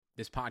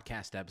This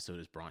podcast episode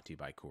is brought to you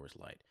by Coors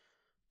Light.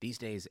 These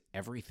days,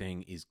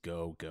 everything is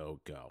go, go,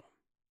 go.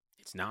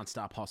 It's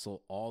nonstop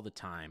hustle all the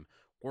time.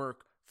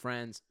 Work,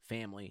 friends,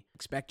 family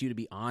expect you to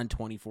be on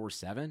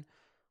 24/7.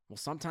 Well,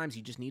 sometimes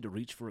you just need to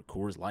reach for a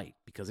Coors Light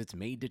because it's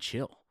made to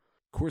chill.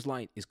 Coors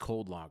Light is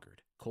cold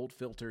lagered, cold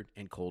filtered,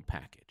 and cold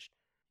packaged.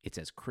 It's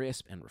as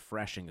crisp and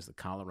refreshing as the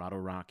Colorado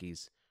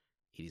Rockies.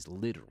 It is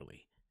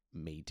literally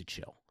made to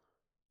chill.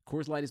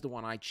 Coors Light is the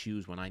one I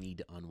choose when I need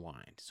to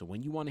unwind. So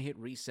when you want to hit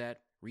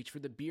reset, reach for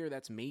the beer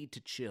that's made to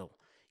chill.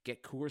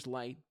 Get Coors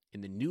Light in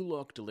the new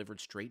look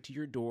delivered straight to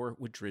your door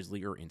with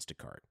Drizzly or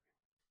Instacart.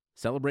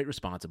 Celebrate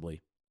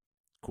responsibly.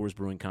 Coors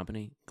Brewing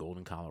Company,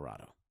 Golden,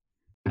 Colorado.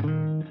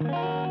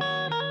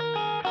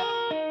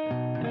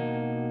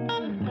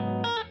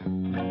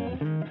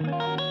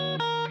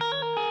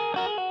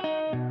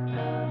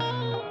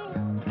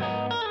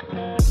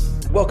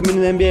 Welcome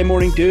into the NBA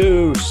Morning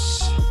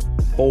Deuce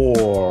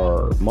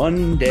for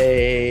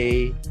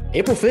Monday,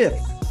 April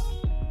 5th.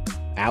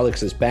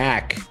 Alex is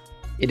back.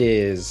 It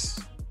is,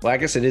 well, I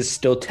guess it is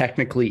still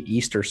technically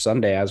Easter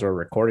Sunday as we're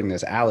recording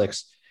this.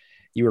 Alex,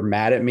 you were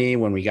mad at me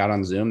when we got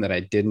on Zoom that I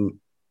didn't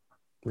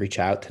reach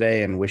out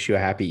today and wish you a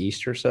happy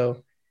Easter.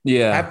 So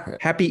yeah,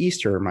 happy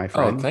Easter, my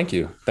friend. Oh, thank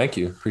you. Thank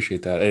you.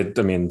 Appreciate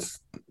that.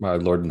 My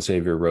Lord and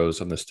Savior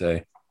rose on this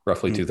day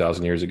roughly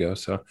 2,000 years ago.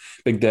 So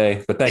big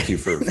day, but thank you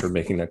for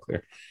making that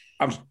clear.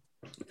 I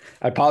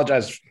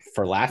apologize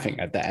for laughing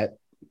at that.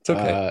 It's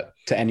okay.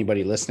 To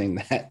anybody listening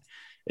that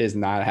is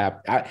not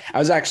happy. I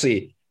was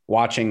actually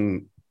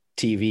watching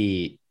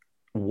TV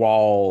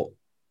while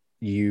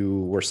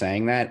you were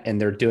saying that, and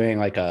they're doing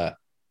like a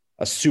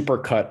super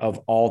cut of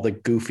all the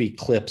goofy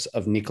clips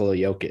of Nikola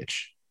Jokic,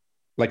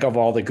 like of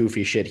all the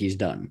goofy shit he's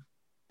done.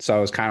 So I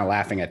was kind of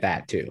laughing at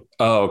that too.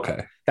 Oh,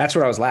 okay. That's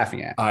what I was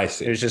laughing at. I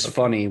see. It was just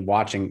funny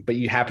watching, but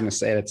you happen to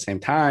say it at the same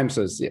time.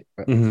 So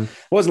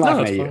wasn't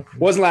laughing at you. Fine.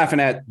 Wasn't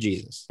laughing at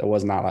Jesus. I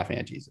was not laughing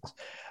at Jesus.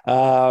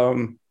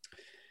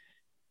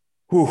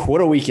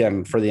 What a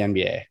weekend for the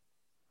NBA.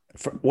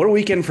 What a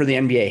weekend for the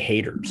NBA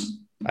haters,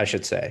 I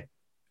should say.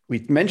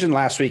 We mentioned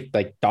last week,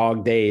 like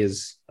dog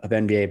days of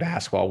NBA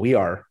basketball. We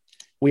are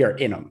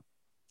in them.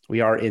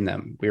 We are in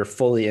them. We are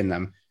fully in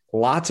them.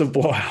 Lots of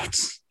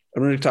blowouts.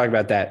 I'm going to talk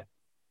about that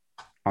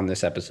on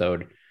this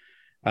episode.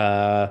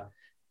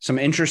 Some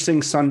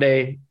interesting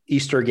Sunday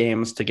Easter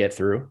games to get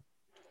through,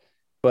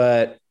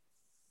 but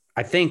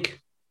I think,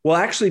 well,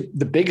 actually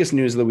the biggest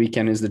news of the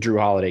weekend is the Jrue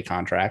Holiday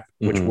contract,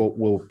 which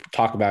we'll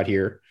talk about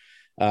here.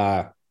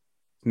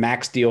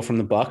 Max deal from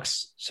the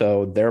Bucks.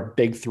 So their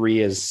big three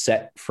is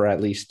set for at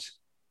least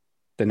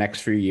the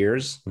next few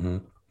years.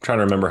 Trying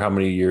to remember how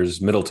many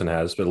years Middleton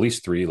has, but at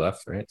least 3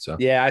 left, right? So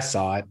yeah, I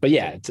saw it, but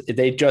yeah,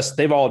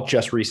 they've all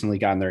just recently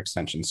gotten their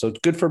extension. So it's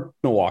good for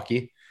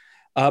Milwaukee.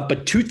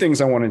 But 2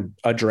 things I want to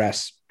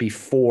address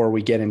before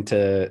we get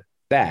into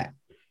that.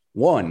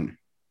 One,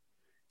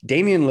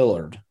 Damian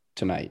Lillard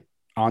tonight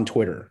on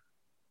Twitter,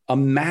 a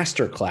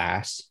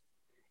masterclass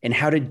in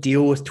how to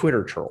deal with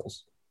Twitter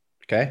trolls.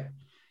 Okay.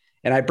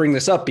 And I bring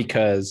this up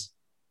because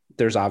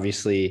there's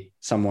obviously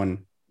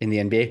someone in the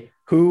NBA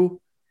who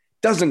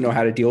doesn't know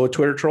how to deal with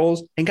Twitter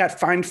trolls and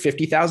got fined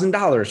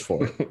 $50,000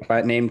 for it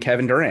by named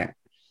Kevin Durant.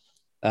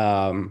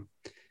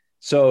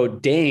 So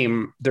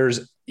Dame,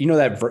 there's,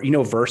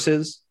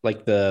 verses,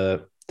 like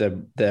the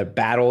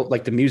battle,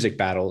 like the music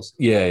battles.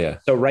 Yeah.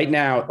 So right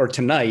now or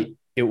tonight,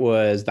 it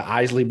was the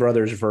Isley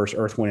Brothers versus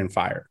Earth, Wind and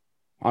Fire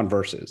on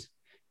Versus.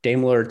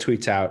 Dame Lillard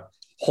tweets out,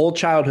 whole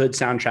childhood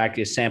soundtrack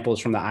is samples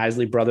from the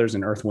Isley Brothers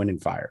and Earth, Wind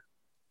and Fire.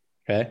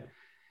 Okay.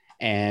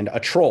 And a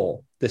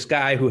troll, this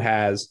guy who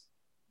has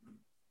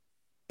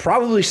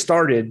probably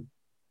started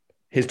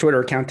his Twitter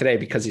account today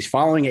because he's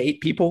following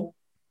 8 people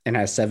and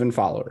has 7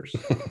 followers,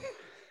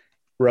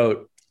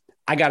 wrote,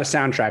 I got a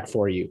soundtrack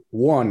for you.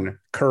 1,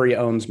 Curry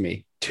owns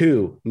me.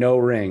 2, no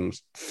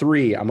rings.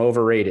 3, I'm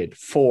overrated.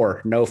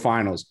 4, no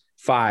finals.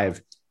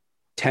 5,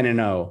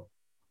 10-0.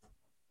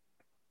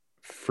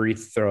 Free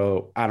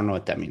throw. I don't know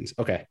what that means.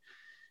 Okay.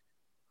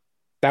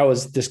 That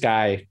was this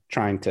guy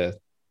trying to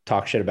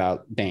talk shit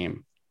about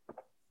Dame.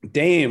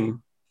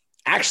 Dame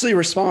actually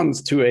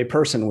responds to a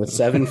person with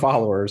 7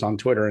 followers on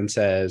Twitter and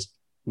says,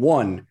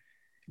 1,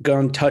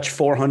 gonna touch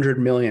 400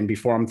 million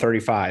before I'm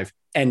 35.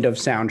 End of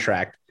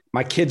soundtrack.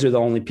 My kids are the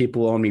only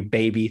people who own me,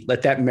 baby.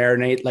 Let that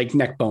marinate like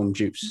neck bone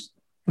juice.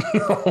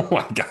 Oh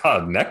my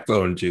God, neck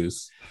bone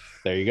juice.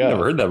 There you go.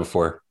 Never heard that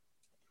before.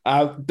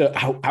 How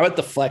about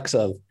the flex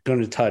of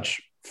going to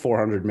touch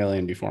 400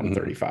 million before I'm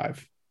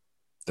 35?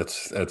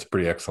 That's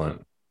pretty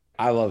excellent.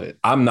 I love it.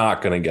 I'm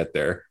not going to get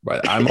there,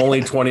 but I'm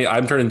only 20.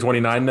 I'm turning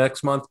 29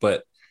 next month,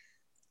 but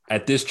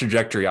at this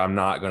trajectory, I'm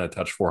not going to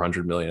touch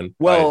 400 million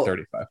by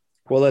 35.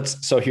 Well,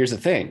 so here's the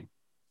thing.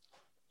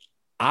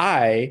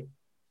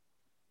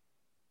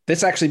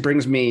 This actually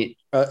brings me,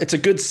 it's a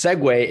good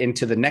segue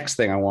into the next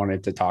thing I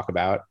wanted to talk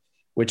about,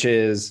 which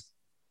is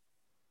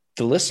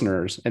the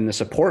listeners and the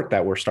support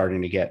that we're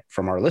starting to get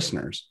from our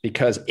listeners.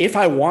 Because if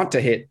I want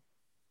to hit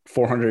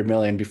 400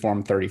 million before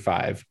I'm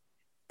 35,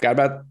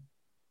 got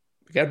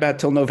We got about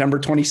till November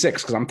 26th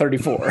because I'm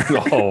 34.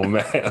 Oh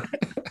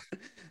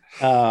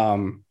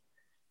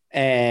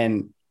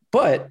man.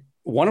 But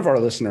one of our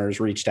listeners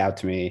reached out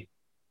to me,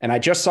 and I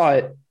just saw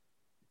it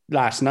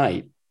last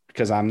night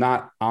because I'm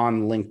not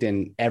on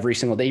LinkedIn every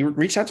single day. He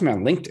reached out to me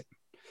on LinkedIn,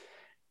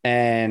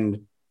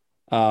 and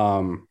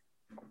I'll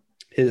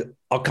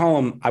call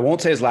him, I won't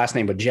say his last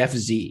name, but Jeff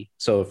Z.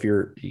 So if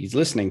he's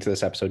listening to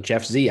this episode,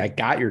 Jeff Z, I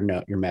got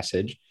your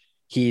message.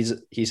 He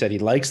said he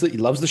loves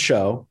the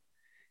show.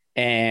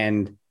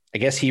 And I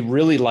guess he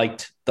really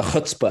liked the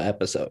chutzpah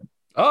episode.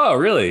 Oh,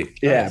 really?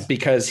 Yeah. Nice.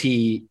 Because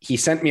he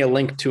sent me a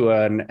link to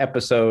an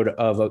episode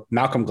of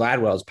Malcolm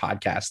Gladwell's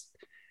podcast,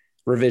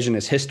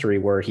 Revisionist History,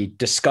 where he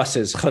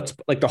discusses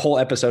chutzpah. Like the whole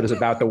episode is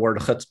about the word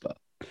chutzpah.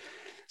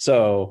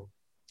 So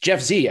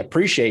Jeff Z,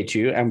 appreciate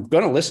you. I'm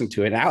going to listen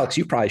to it. And Alex,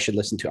 you probably should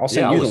listen to it. I'll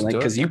send you the link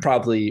because you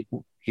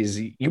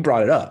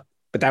brought it up.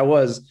 But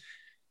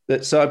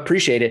so I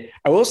appreciate it.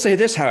 I will say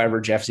this,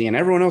 however, Jeff Z, and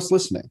everyone else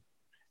listening,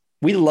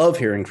 we love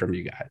hearing from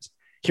you guys.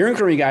 Hearing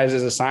from you guys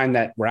is a sign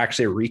that we're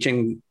actually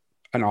reaching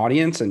an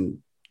audience and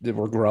that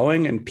we're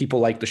growing and people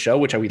like the show,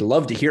 which we'd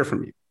love to hear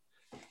from you.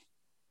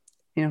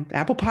 You know,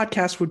 Apple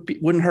Podcasts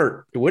wouldn't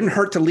hurt. It wouldn't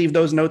hurt to leave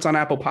those notes on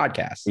Apple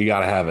Podcasts. We got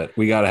to have it.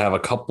 We got to have a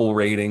couple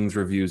ratings,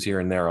 reviews here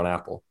and there on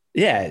Apple.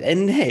 Yeah.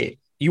 And hey,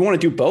 you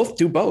want to do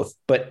both.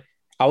 But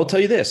I will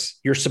tell you this,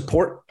 your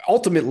support,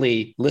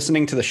 ultimately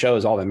listening to the show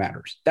is all that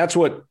matters. That's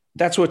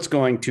what's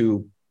going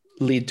to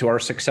lead to our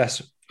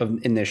success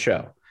in this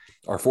show.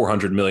 Our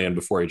 400 million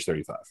before age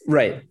 35.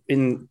 Right.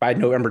 By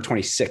November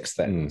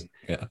 26th,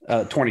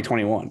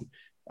 2021.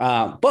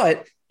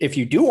 But if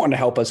you do want to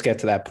help us get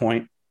to that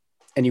point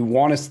and you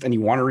want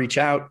to reach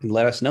out and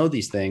let us know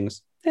these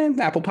things, then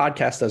Apple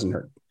Podcast doesn't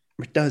hurt.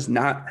 It does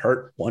not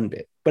hurt one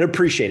bit, but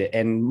appreciate it.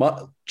 And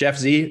Jeff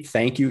Z,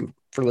 thank you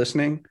for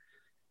listening,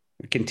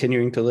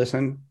 continuing to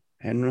listen.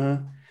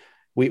 And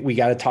we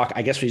got to talk.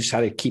 I guess we just had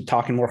to keep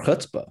talking more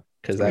chutzpah.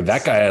 Because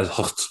that guy has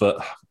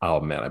chutzpah. Oh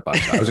man,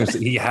 I was going to say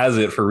he has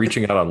it for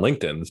reaching out on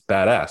LinkedIn. It's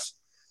badass.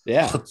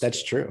 Yeah,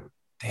 that's true.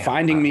 Damn,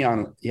 finding me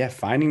on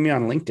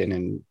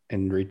LinkedIn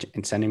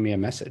and sending me a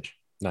message.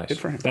 Nice. Good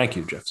for him. Thank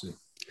you, Jeff Z.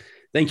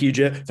 Thank you,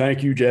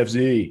 Jeff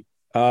Z.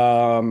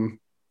 All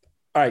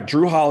right,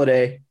 Jrue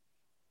Holiday,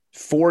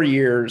 4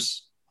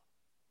 years,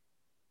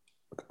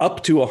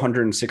 up to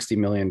 $160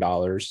 million.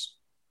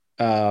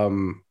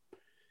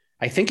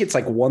 I think it's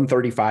like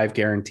 135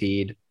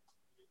 guaranteed.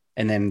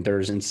 And then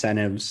there's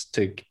incentives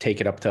to take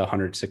it up to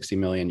 160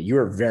 million. You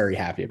are very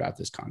happy about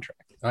this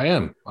contract. I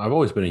am. I've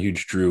always been a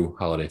huge Jrue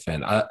Holiday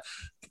fan. I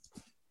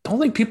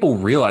don't think people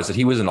realize that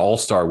he was an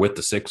all-star with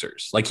the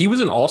Sixers. Like he was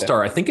an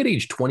all-star, I think at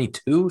age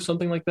 22,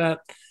 something like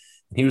that.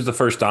 He was the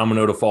first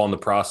domino to fall in the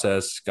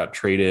process, got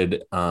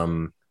traded.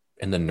 And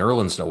then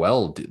Nerlens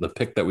Noel, the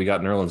pick that we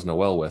got Nerlens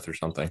Noel with or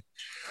something.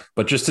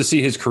 But just to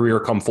see his career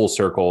come full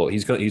circle,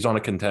 he's on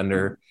a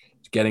contender,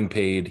 he's getting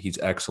paid, he's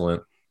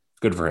excellent.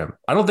 Good for him.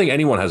 I don't think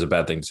anyone has a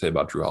bad thing to say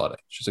about Jrue Holiday.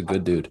 He's just a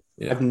good dude.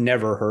 Yeah. I've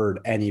never heard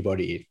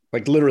anybody,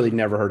 like literally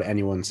never heard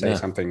anyone say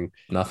something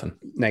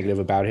negative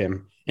about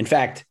him. In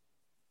fact,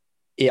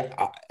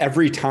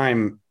 every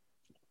time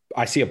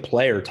I see a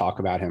player talk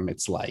about him,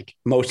 it's like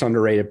most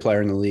underrated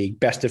player in the league,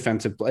 best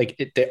defensive.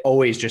 They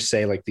always just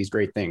say like these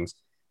great things.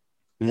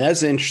 And that's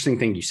the interesting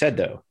thing you said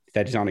though,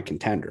 that he's on a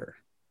contender.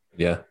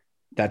 Yeah.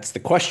 That's the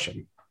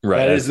question.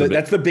 Right.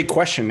 That's the big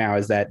question now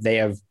is that they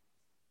have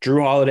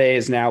Jrue Holiday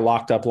is now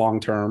locked up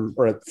long-term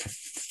or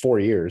 4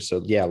 years.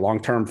 So yeah,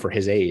 long-term for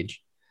his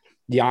age.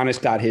 Giannis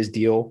got his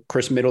deal.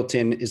 Chris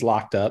Middleton is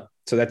locked up.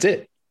 So that's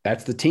it.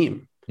 That's the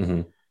team.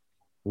 Mm-hmm.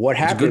 What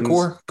happens?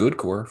 Good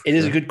core. It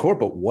is a good core,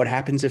 but what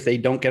happens if they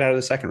don't get out of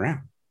the second round?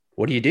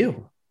 What do you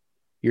do?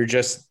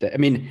 It's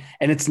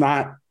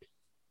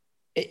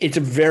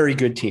a very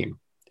good team.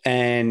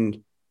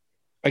 And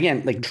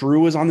again, like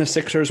Jrue was on the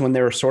Sixers when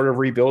they were sort of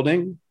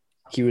rebuilding.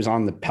 He was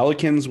on the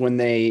Pelicans when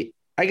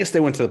I guess they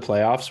went to the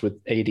playoffs with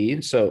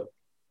AD. So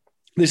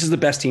this is the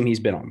best team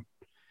he's been on.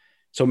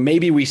 So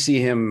maybe we see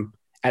him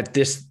at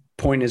this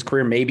point in his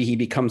career. Maybe he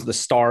becomes the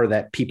star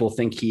that people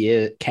think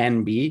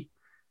can be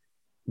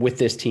with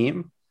this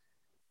team.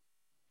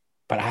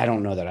 But I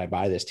don't know that I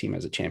buy this team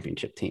as a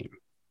championship team.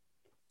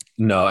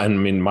 No. And I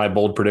mean, my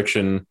bold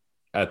prediction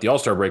at the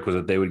All-Star break was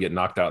that they would get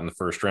knocked out in the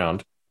first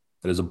round.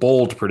 That is a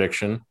bold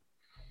prediction.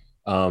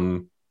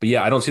 But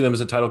yeah, I don't see them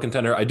as a title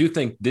contender. I do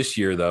think this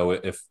year though,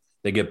 if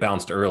they get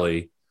bounced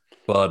early,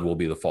 Bud will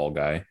be the fall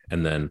guy.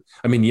 And then,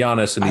 I mean,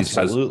 Giannis and these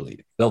guys,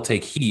 they'll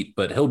take heat,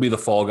 but he'll be the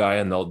fall guy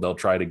and they'll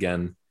try it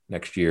again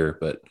next year.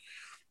 But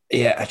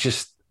yeah,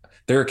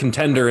 they're a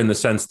contender in the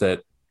sense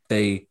that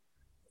they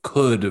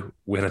could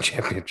win a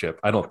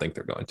championship. I don't think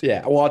they're going to.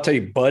 Yeah. Well, I'll tell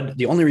you, Bud,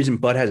 the only reason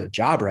Bud has a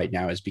job right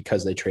now is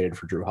because they traded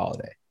for Jrue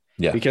Holiday.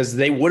 Yeah. Because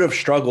they would have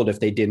struggled if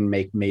they didn't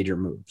make major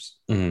moves.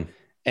 Mm-hmm.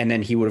 And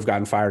then he would have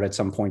gotten fired at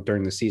some point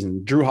during the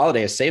season. Jrue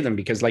Holiday has saved them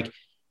because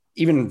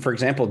even for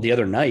example, the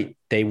other night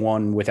they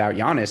won without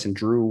Giannis and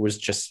Jrue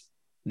was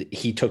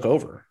he took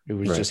over. It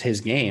was just his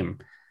game.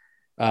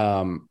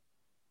 So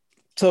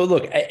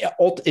look,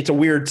 it's a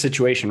weird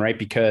situation, right?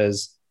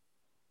 Because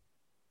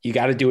you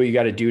got to do what you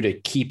got to do to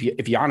keep you.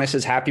 If Giannis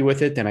is happy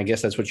with it, then I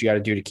guess that's what you got to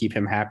do to keep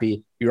him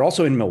happy. You're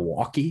also in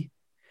Milwaukee.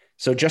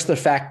 So just the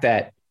fact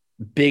that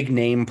big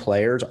name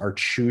players are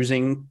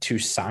choosing to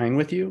sign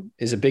with you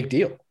is a big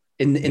deal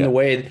in the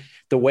way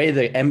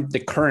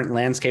the current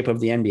landscape of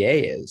the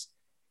NBA is.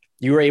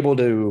 You were able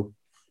to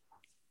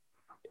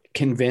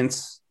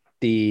convince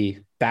the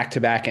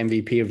back-to-back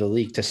MVP of the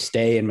league to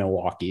stay in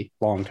Milwaukee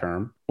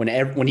long-term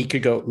when he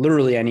could go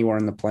literally anywhere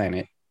on the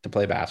planet to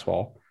play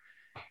basketball.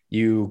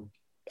 You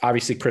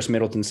obviously Chris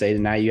Middleton stayed,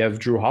 and now you have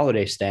Jrue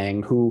Holiday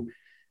staying, who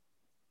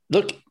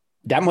look,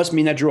 that must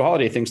mean that Jrue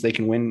Holiday thinks they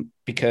can win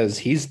because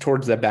he's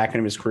towards the back end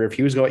of his career. If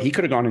he was going, he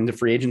could have gone into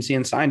free agency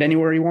and signed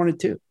anywhere he wanted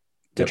to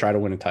try to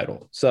win a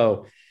title.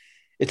 So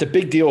it's a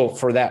big deal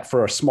for that,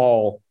 for a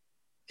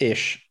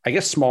small-ish, I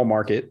guess, small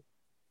market.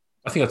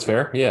 I think that's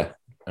fair. Yeah.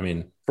 I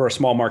mean, for a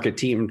small market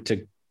team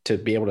to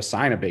be able to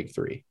sign a big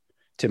three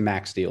to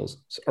max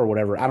deals or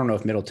whatever. I don't know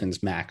if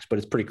Middleton's max, but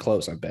it's pretty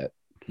close, I bet.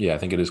 Yeah, I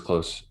think it is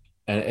close.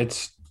 And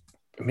it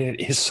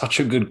is such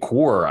a good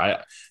core.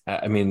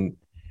 I mean,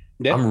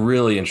 yeah. I'm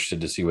really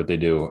interested to see what they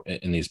do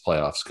in these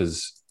playoffs,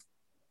 because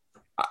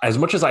as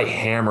much as I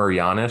hammer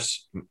Giannis,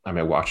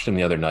 I watched him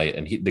the other night,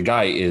 and the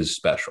guy is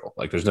special.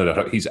 Like, there's no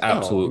doubt. He's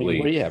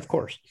absolutely, yeah, of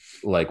course,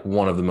 like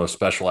one of the most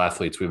special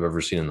athletes we've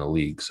ever seen in the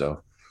league.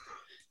 So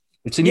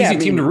it's an easy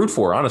team to root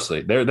for,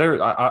 honestly.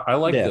 I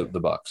like the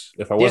Bucks.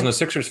 If I wasn't a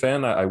Sixers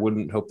fan, I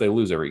wouldn't hope they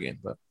lose every game.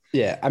 But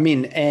yeah, I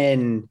mean,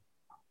 and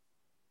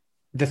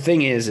the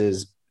thing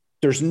is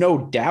there's no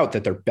doubt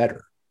that they're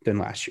better than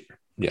last year.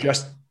 Yeah.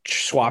 Just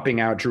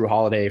swapping out Jrue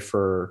Holiday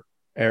for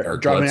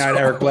dropping out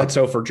Eric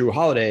Bledsoe for Jrue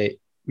Holiday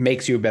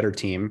makes you a better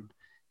team.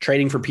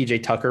 Trading for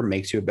PJ Tucker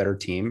makes you a better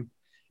team.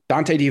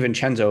 Dante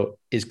DiVincenzo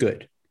is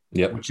good,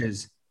 which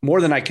is more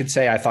than I could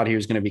say I thought he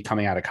was going to be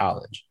coming out of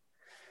college.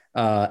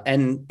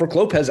 And Brook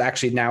Lopez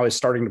actually now is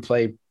starting to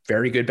play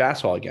very good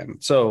basketball again.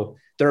 So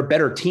they're a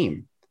better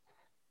team.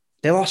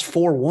 They lost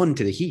 4-1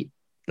 to the Heat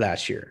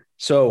last year.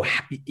 So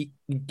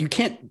you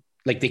can't,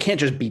 like, they can't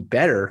just be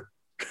better.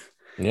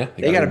 Yeah.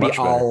 They got to be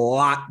a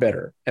lot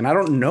better. And I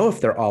don't know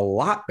if they're a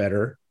lot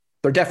better.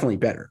 They're definitely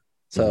better.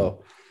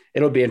 So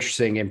it'll be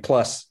interesting. And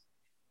plus,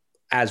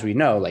 as we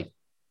know, like,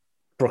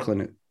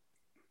 Brooklyn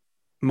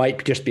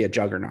might just be a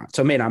juggernaut.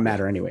 So it may not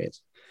matter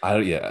anyways.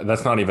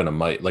 That's not even a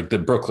might. Like, the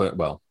Brooklyn,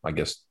 well, I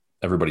guess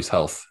everybody's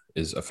health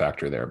is a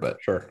factor there, but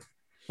sure.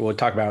 We'll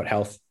talk about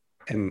health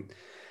and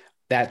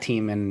that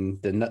team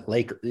and the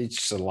Lakers. It's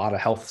just a lot of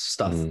health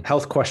stuff,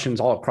 health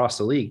questions all across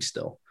the league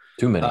still.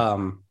 Too many.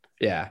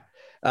 Yeah.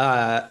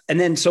 And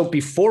then, so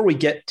before we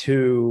get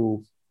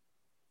to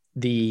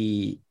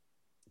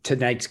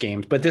tonight's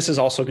games, but this is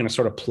also going to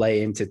sort of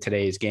play into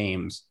today's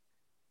games.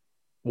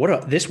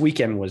 This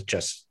weekend was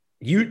just,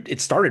 it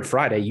started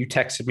Friday. You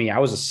texted me. I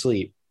was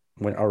asleep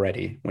when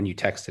you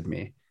texted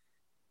me,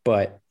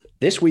 but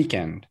this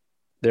weekend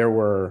there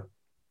were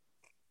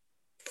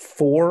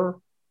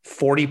 4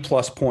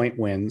 40+ point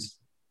wins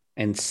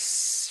and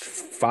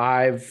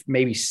 5,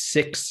 maybe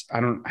 6.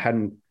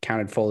 Hadn't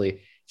counted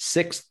fully.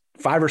 5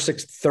 or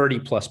 6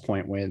 30+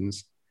 point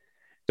wins.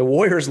 The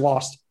Warriors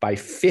lost by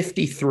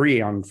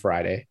 53 on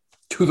Friday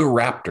to the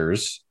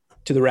Raptors.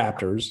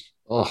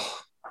 Oh,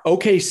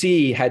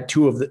 OKC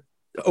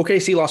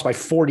lost by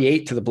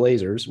 48 to the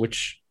Blazers,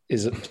 which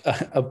is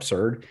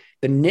absurd.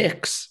 The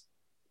Knicks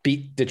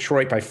beat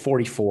Detroit by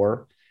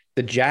 44.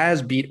 The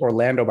Jazz beat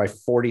Orlando by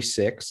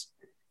 46.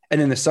 And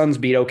then the Suns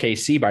beat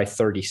OKC by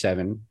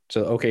 37.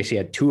 So OKC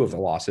had 2 of the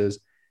losses.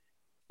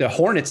 The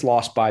Hornets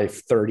lost by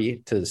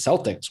 30 to the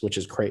Celtics, which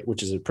is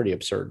a pretty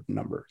absurd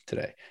number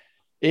today.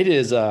 It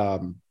is.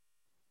 I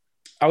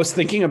was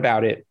thinking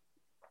about it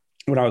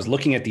when I was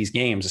looking at these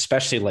games,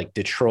 especially like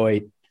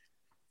Detroit,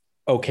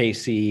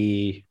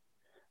 OKC,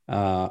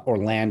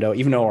 Orlando,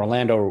 even though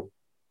Orlando,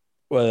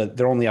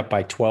 they're only up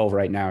by 12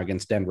 right now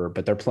against Denver,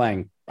 but they're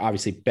playing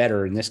obviously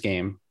better in this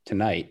game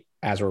tonight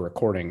as we're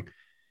recording.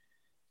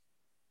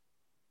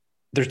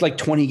 There's like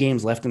 20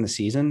 games left in the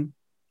season.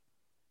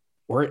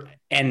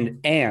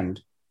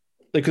 And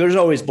like, there's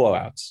always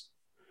blowouts,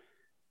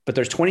 but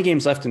there's 20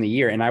 games left in the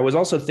year. And I was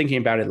also thinking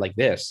about it like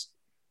this.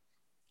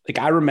 Like,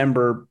 I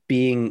remember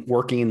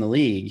working in the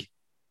league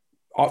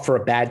for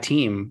a bad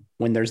team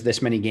when there's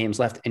this many games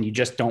left and you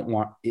just don't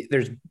want,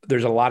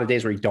 there's a lot of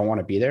days where you don't want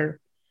to be there.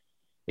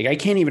 Like, I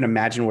can't even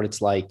imagine what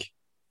it's like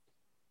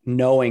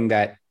knowing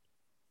that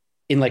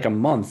in like a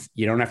month,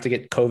 you don't have to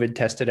get COVID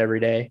tested every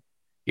day.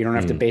 You don't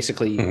have to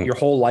basically, your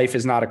whole life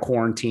is not a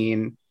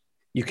quarantine.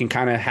 You can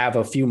kind of have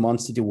a few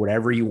months to do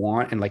whatever you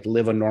want and like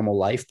live a normal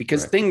life,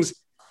 because things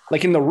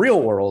like in the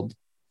real world,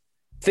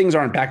 things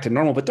aren't back to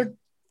normal, but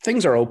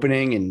things are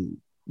opening and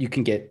you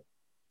can get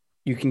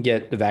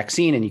the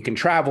vaccine and you can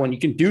travel and you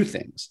can do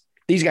things.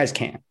 These guys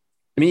can't.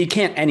 I mean, you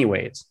can't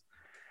anyways,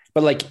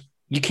 but like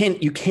you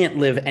can't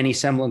live any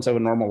semblance of a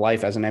normal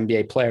life as an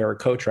NBA player or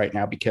coach right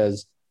now,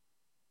 because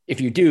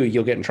if you do,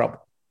 you'll get in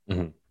trouble.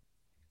 Mm-hmm.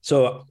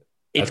 So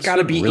it's got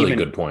to be really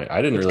good point.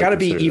 It's got to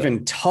be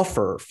even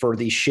tougher for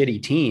these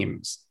shitty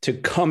teams to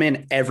come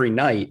in every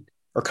night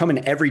or come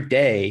in every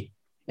day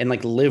and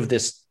like live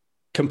this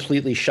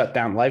completely shut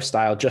down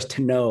lifestyle just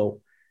to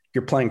know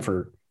you're playing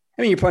for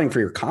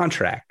your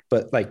contract,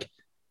 but like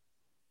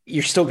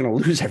you're still going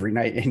to lose every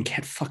night and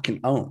get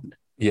fucking owned.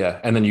 Yeah.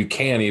 And then you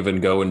can't even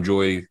go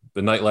enjoy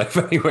the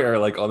nightlife anywhere,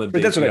 like on the days.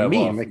 But that's what I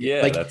mean. Like,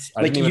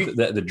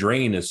 the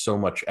drain is so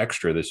much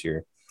extra this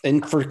year.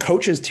 And for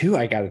coaches too,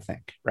 I got to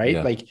think, right?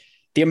 Yeah. Like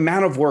the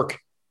amount of work,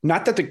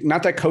 not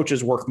that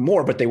coaches work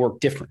more, but they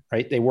work different,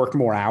 right? They work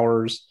more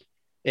hours.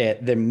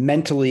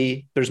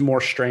 Mentally, there's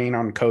more strain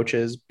on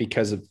coaches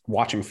because of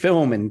watching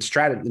film and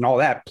strategy and all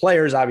that.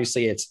 Players,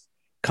 obviously, it's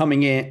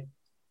coming in,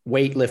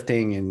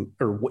 weightlifting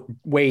or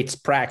weights,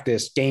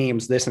 practice,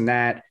 games, this and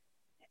that.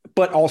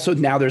 But also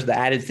now there's the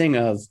added thing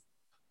of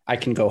I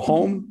can go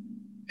home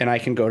and I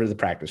can go to the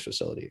practice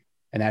facility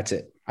and that's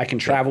it. I can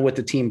travel with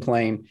the team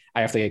plane.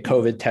 I have to get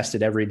COVID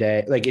tested every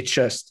day. Like it's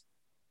just,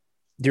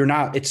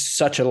 it's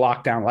such a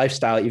lockdown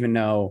lifestyle, even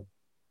though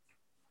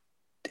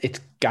it's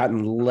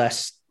gotten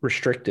less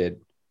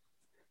restricted.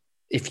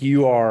 If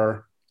you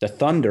are the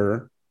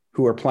Thunder,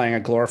 who are playing a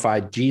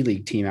glorified G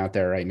League team out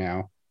there right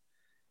now,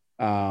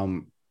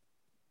 and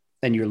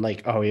you're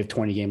like, oh, we have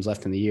 20 games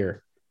left in the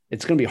year.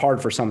 It's going to be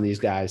hard for some of these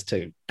guys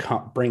to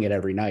bring it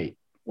every night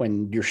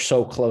when you're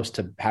so close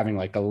to having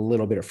like a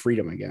little bit of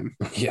freedom again.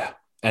 Yeah.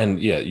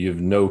 And yeah, you have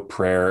no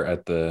prayer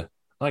at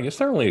I guess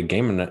they're only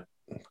a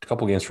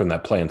couple games from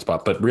that play-in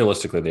spot, but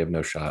realistically they have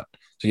no shot.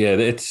 So yeah,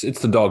 it's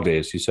the dog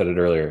days. You said it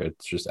earlier.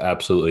 It's just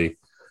absolutely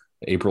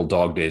April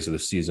dog days of the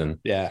season.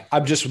 Yeah.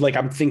 I'm just like,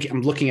 I'm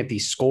looking at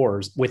these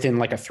scores within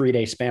like a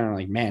 3-day span. I'm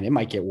like, man, it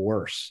might get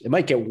worse. It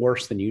might get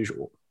worse than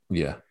usual.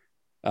 Yeah.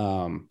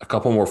 A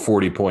couple more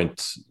 40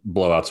 points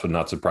blowouts would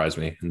not surprise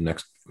me in the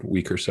next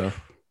week or so.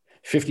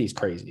 50 is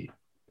crazy.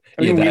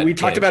 I mean, we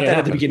talked about that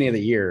at the beginning of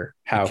the year,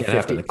 how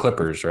 50 the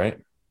Clippers, right?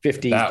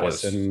 50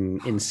 is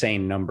an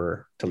insane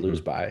number to lose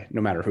by,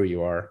 no matter who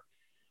you are,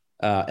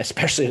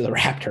 especially the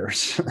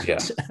Raptors. Yeah.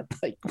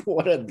 Like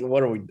what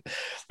are we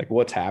like?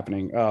 What's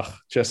happening? Oh,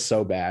 just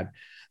so bad.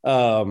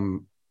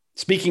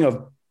 Speaking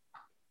of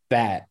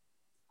that,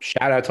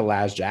 shout out to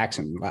Laz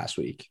Jackson last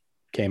week.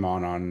 Came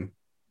on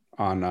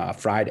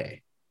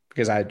Friday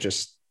because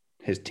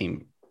his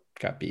team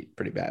got beat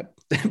pretty bad,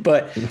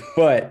 but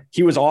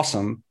he was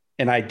awesome.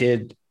 And I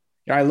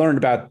learned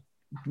about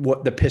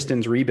what the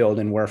Pistons rebuild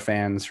and where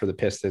fans for the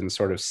Pistons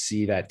sort of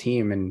see that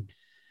team. And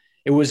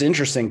it was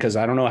interesting because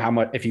I don't know how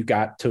much, if you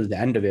got to the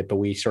end of it, but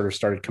we sort of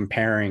started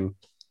comparing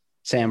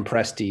Sam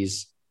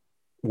Presti's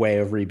way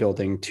of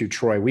rebuilding to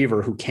Troy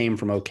Weaver, who came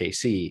from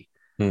OKC,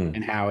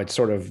 and how it's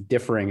sort of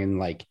differing. In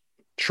like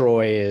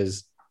Troy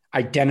is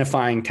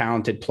identifying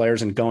talented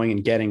players and going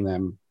and getting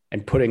them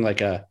and putting like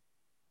a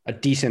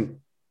decent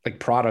like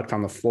product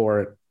on the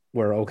floor,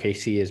 where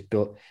OKC is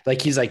built.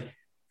 Like he's like,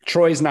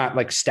 Troy's not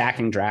like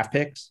stacking draft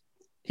picks.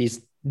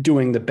 He's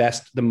doing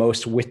the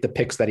most with the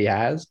picks that he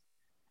has,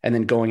 and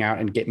then going out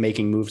and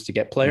making moves to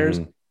get players,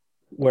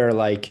 where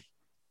Sam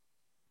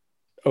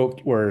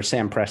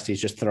Presti's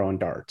just throwing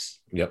darts.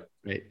 Yep.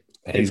 Right.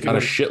 And he's got a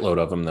shitload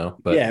of them though.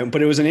 But yeah,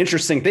 but it was an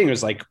interesting thing. It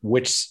was like,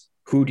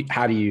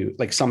 how do you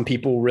like? Some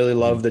people really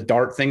love the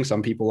dart thing.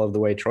 Some people love the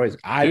way Troy's.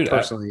 I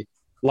personally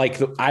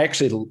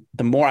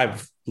the more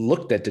I've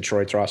looked at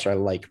Detroit's roster, I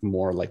like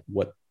more like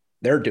what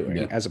they're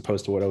doing as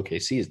opposed to what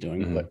OKC is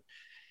doing. But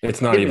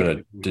it's not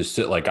even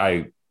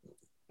I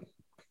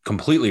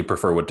completely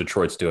prefer what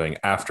Detroit's doing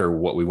after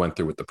what we went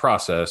through with the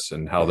process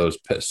and how those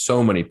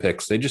so many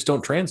picks, they just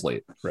don't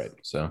translate. Right.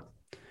 So,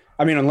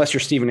 I mean, unless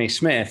you're Stephen A.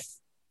 Smith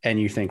and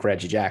you think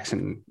Reggie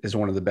Jackson is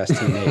one of the best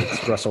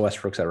teammates Russell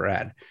Westbrook's ever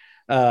had.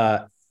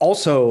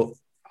 Also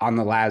on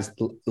the Laz,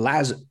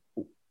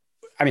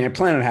 I mean, I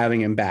plan on having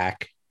him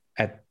back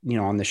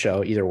on the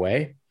show either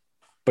way,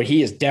 but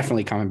he is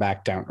definitely coming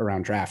back down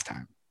around draft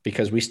time,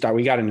 because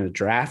we got into the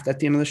draft at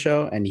the end of the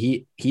show, and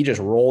he just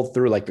rolled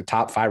through like the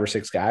top 5 or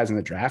 6 guys in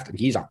the draft, and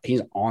he's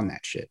on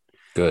that shit.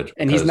 Good.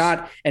 And he's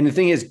not. And the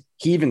thing is,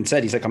 he even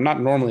said, he's like, I'm not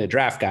normally a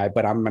draft guy,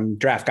 but I'm a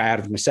draft guy out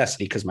of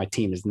necessity because my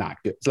team is not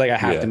good. It's like I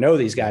have to know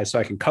these guys so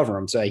I can cover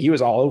them. So he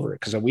was all over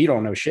it because we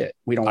don't know shit.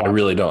 I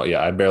really don't.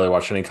 Yeah, I barely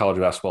watch any college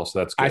basketball, so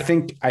that's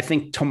good. I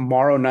think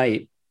tomorrow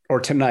night or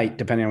tonight,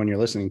 depending on when you're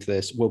listening to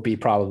this, will be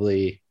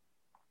probably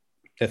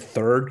the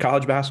 3rd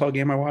college basketball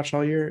game I watched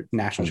all year,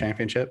 national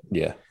championship.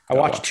 Yeah. I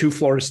watched 2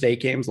 Florida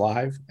State games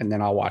live, and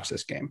then I'll watch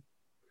this game.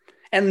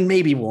 And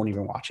maybe won't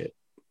even watch it.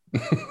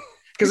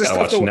 Because it's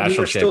watch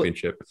national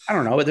championship. I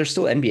don't know, but there's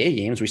still NBA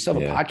games. We still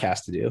have a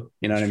podcast to do.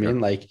 You know what I mean?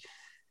 Like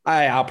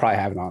I'll probably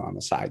have it on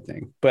the side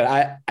thing,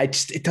 but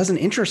it doesn't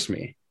interest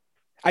me.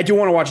 I do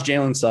want to watch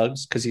Jalen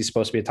Suggs because he's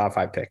supposed to be a top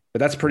 5 pick, but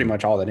that's pretty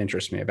much all that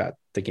interests me about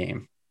the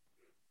game.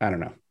 I don't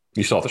know.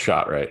 You saw the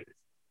shot, right?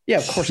 Yeah,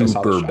 of course. I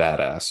saw the shot.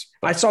 Badass.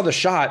 I saw the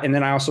shot, and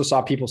then I also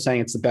saw people saying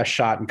it's the best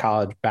shot in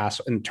college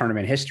basketball in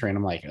tournament history, and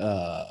I'm like,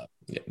 I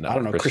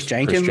don't know. Chris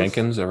Jenkins. Chris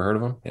Jenkins, ever heard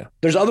of him? Yeah.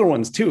 There's other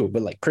ones too,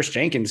 but like Chris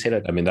Jenkins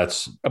hit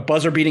that's a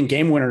buzzer-beating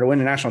game winner to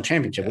win a national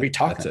championship. What are you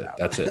talking about?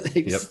 That's it.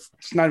 Yep.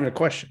 It's not even a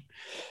question.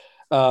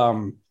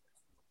 But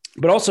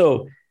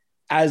also,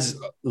 as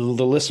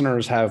the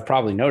listeners have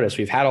probably noticed,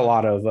 we've had a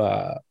lot of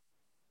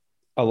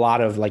a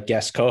lot of like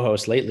guest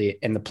co-hosts lately.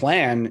 And the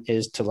plan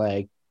is to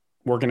like,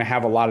 we're going to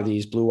have a lot of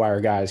these Blue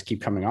Wire guys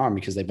keep coming on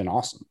because they've been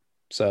awesome.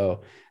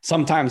 So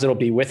sometimes it'll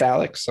be with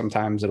Alex.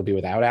 Sometimes it'll be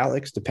without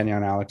Alex, depending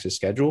on Alex's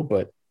schedule.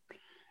 But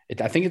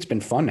I think it's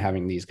been fun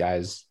having these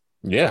guys.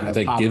 Yeah. I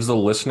think it gives the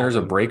listeners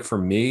a break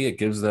from me. It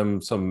gives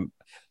them some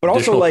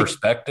additional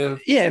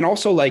perspective. Yeah. And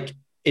also like,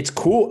 it's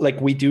cool.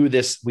 Like we do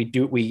this, the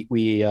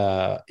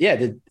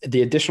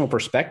additional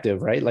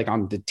perspective, right? Like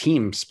on the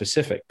team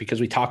specific,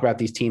 because we talk about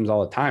these teams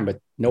all the time,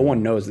 but no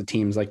one knows the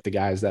teams like the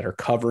guys that are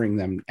covering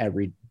them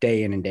every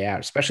day in and day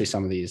out, especially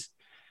some of these,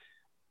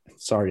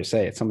 sorry to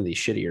say it, some of these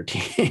shittier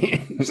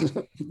teams,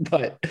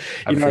 but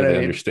you know what I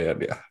mean?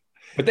 Understand. Yeah.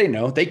 But they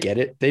know, they get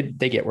it. They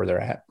get where they're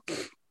at.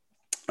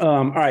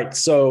 All right.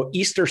 So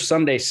Easter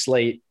Sunday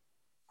slate,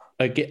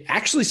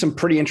 actually some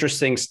pretty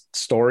interesting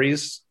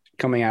stories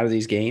coming out of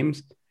these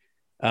games.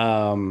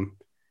 There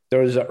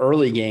was an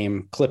early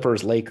game,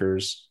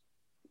 Clippers-Lakers.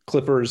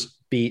 Clippers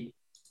beat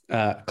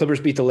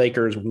the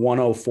Lakers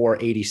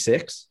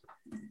 104-86.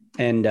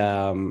 And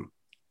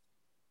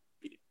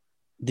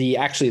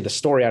the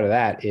story out of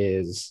that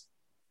is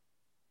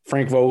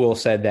Frank Vogel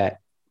said that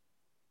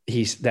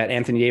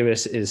Anthony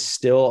Davis is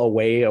still a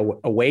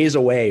ways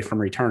away from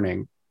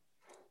returning,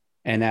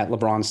 and that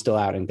LeBron's still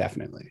out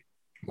indefinitely.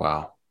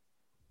 Wow.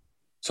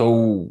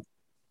 So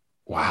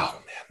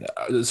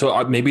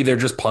maybe they're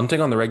just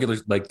punting on the regular,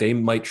 like they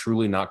might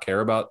truly not care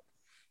about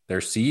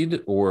their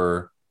seed,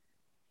 or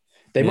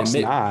they must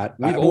not.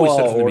 We've always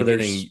said from the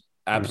beginning,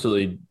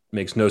 absolutely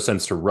makes no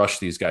sense to rush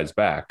these guys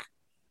back.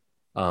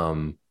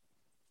 But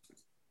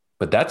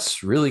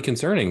that's really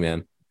concerning,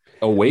 man.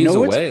 A ways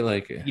away.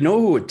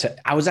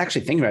 I was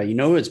actually thinking about it. You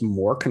know who it's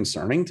more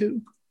concerning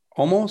to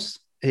almost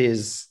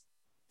is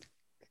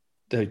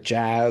the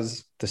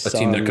Jazz, the Suns. A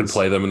team that could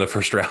play them in the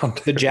first round.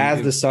 The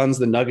Jazz, the Suns,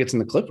 the Nuggets,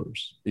 and the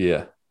Clippers.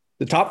 Yeah.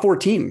 The top four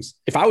teams.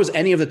 If I was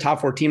any of the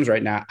top four teams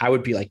right now, I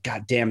would be like,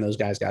 God damn, those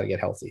guys got to get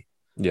healthy.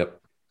 Yep.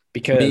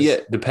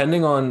 Because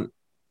depending on,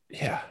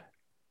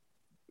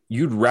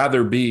 you'd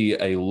rather be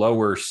a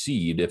lower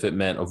seed if it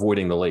meant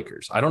avoiding the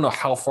Lakers. I don't know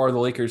how far the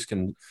Lakers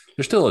can.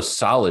 They're still a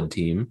solid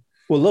team.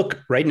 Well,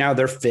 look, right now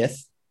they're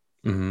fifth.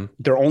 Mm-hmm.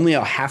 They're only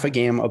a half a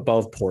game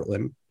above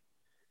Portland.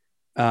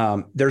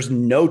 There's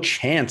no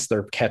chance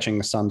they're catching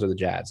the Suns or the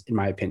Jazz, in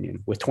my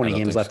opinion, with 20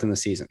 games left in the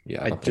season.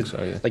 Yeah, I don't think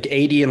so, yeah. Like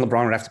AD and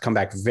LeBron would have to come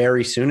back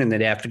very soon, and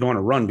they'd have to go on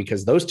a run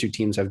because those two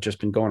teams have just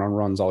been going on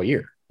runs all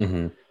year.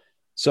 Mm-hmm.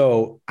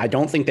 So I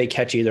don't think they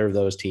catch either of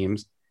those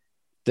teams.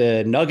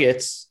 The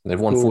Nuggets, they've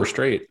won 4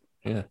 straight.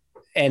 Yeah.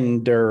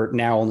 And they're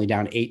now only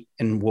down 8.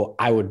 And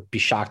I would be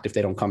shocked if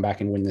they don't come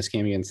back and win this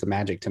game against the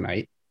Magic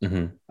tonight.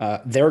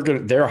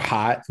 Mm-hmm. They're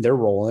hot. They're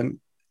rolling.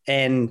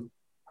 And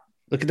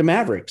look at the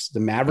Mavericks. The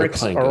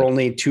Mavericks are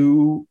only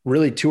 2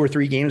 or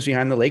 3 games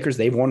behind the Lakers.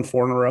 They've won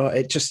 4 in a row.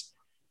 It just,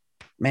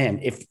 man,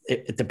 if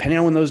depending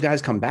on when those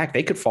guys come back,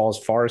 they could fall as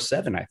far as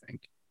 7, I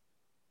think.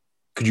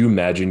 Could you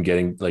imagine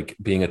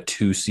being a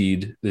 2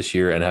 seed this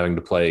year and having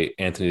to play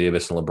Anthony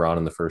Davis and LeBron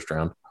in the first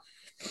round?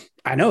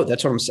 I know.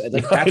 That's what I'm saying.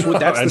 Like that's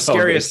the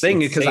scariest thing,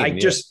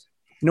 because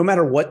no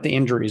matter what the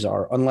injuries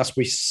are, unless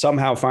we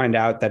somehow find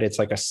out that it's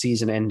like a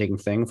season ending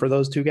thing for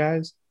those 2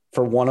 guys,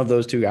 for one of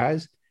those 2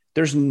 guys,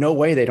 there's no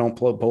way they don't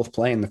both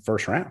play in the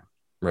first round.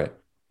 Right.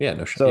 Yeah.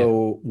 No shit.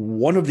 So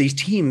one of these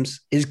teams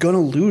is going to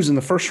lose in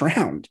the first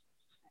round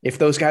if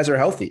those guys are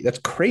healthy. That's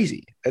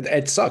crazy.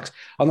 It sucks,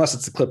 unless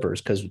it's the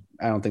Clippers, because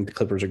I don't think the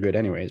Clippers are good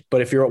anyways. But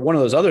if you're one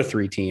of those other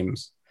 3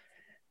 teams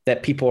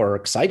that people are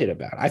excited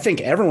about, I think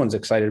everyone's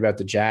excited about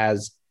the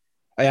Jazz.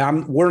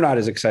 We're not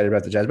as excited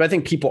about the Jazz, but I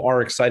think people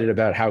are excited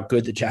about how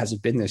good the Jazz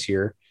have been this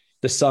year.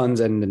 The Suns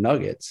and the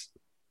Nuggets.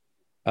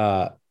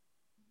 That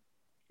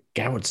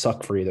would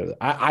suck for either.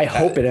 I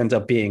hope it ends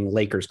up being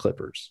Lakers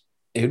Clippers.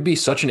 It would be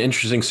such an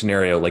interesting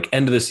scenario. Like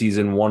end of the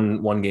season,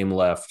 one game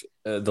left.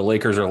 The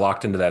Lakers are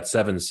locked into that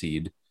 7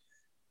 seed,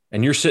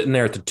 and you're sitting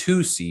there at the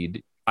 2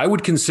 seed. I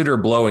would consider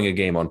blowing a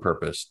game on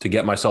purpose to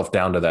get myself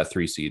down to that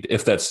 3 seed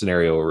if that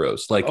scenario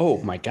arose. Like,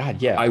 oh my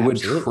God, yeah, I would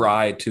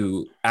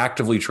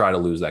actively try to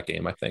lose that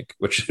game. I think,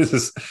 which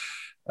is,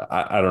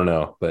 I don't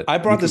know, but I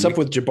brought this up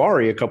with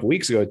Jabari a couple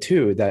weeks ago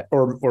too. That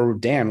or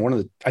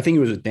Dan, I think it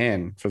was with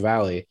Dan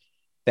Favale.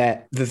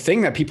 That the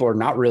thing that people are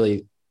not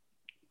really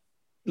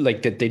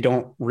like, that they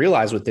don't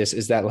realize with this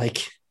is that,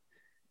 like,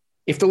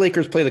 if the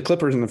Lakers play the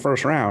Clippers in the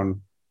first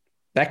round,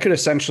 that could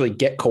essentially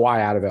get Kawhi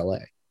out of LA.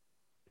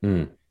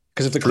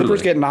 Because if the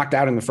Clippers get knocked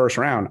out in the first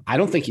round, I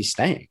don't think he's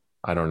staying.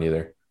 I don't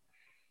either.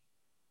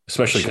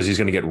 Especially because he's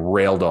going to get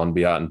railed on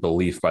beyond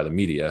belief by the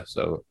media.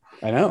 So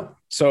I know.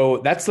 So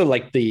that's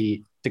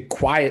the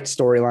quiet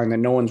storyline that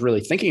no one's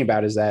really thinking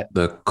about, is that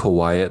the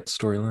Kawhi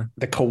storyline.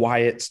 The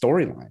Kawhi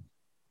storyline.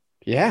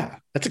 Yeah,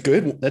 that's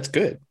good.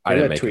 I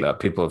didn't make it up.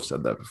 People have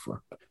said that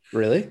before.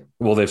 Really?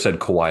 Well, they've said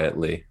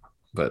quietly,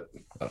 but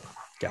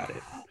got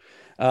it.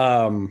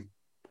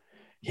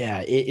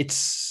 Yeah,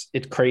 it's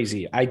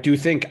crazy. I do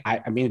think,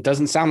 I mean, it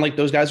doesn't sound like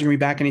those guys are gonna be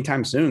back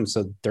anytime soon,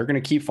 so they're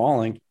gonna keep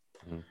falling.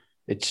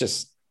 It's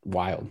just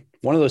wild.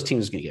 One of those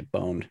teams is going to get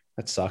boned.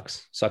 That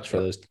sucks. Sucks for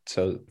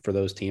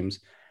those teams.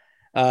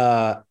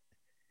 I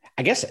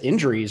guess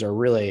injuries are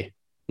really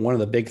one of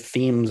the big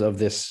themes of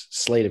this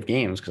slate of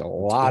games because a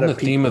lot of the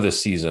theme of the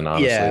season,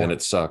 honestly, and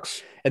it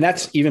sucks. And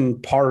that's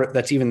even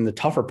the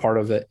tougher part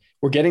of it.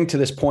 We're getting to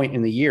this point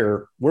in the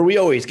year where we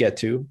always get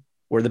to,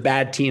 where the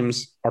bad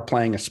teams are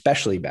playing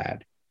especially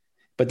bad.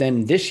 But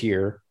then this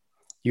year,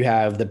 you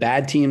have the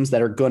bad teams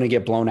that are going to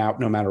get blown out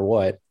no matter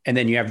what. And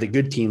then you have the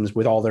good teams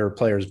with all their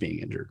players being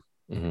injured.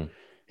 Mm-hmm.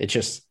 It's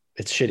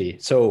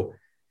shitty. So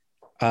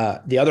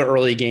the other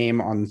early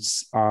game on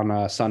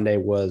Sunday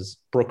was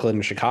Brooklyn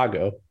and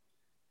Chicago.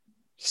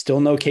 Still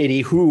no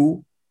KD,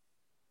 who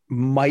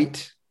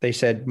might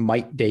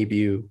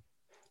debut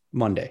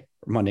Monday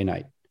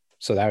night.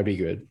 So that would be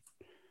good.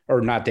 Or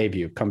not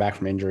debut, come back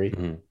from injury.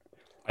 Mm-hmm.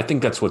 I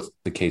think that's what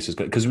the case is.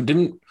 Because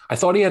I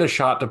thought he had a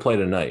shot to play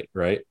tonight,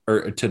 right?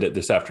 Or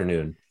this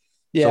afternoon.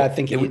 Yeah, so I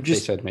think they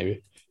said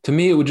maybe. To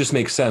me, it would just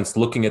make sense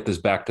looking at this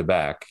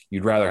back-to-back.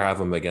 You'd rather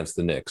have him against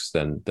the Knicks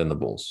than the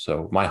Bulls.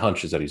 So my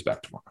hunch is that he's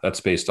back tomorrow.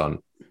 That's based on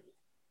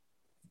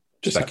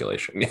just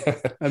speculation.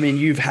 I mean,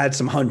 you've had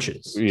some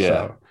hunches.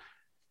 Yeah.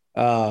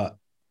 So.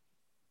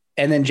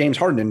 And then James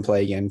Harden didn't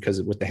play again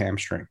with the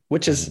hamstring,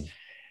 which is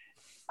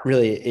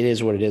really, it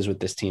is what it is with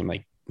this team.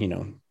 Like,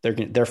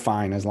 they're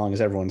fine as long as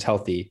everyone's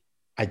healthy.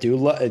 I do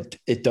love it.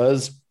 It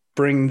does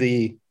bring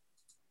the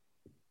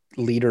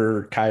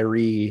leader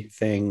Kyrie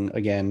thing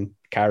again.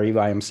 Kyrie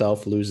by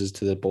himself loses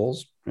to the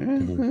Bulls.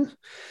 Mm-hmm.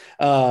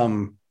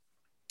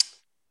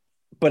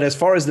 But as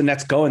far as the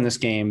Nets go in this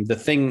game, the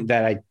thing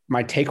that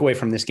my takeaway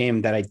from this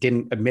game that I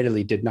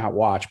admittedly did not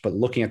watch, but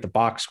looking at the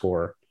box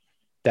score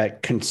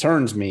that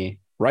concerns me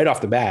right off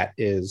the bat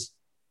is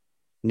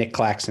Nick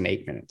Claxton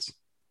 8 minutes.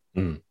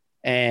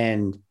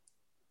 And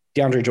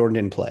DeAndre Jordan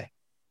didn't play.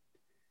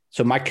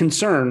 So my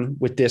concern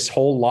with this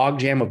whole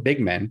logjam of big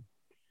men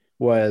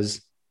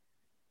was,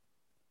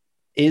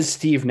 is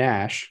Steve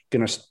Nash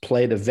going to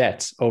play the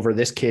vets over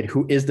this kid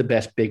who is the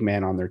best big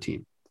man on their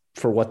team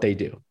for what they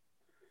do?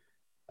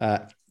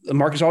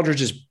 Marcus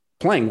Aldridge is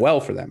playing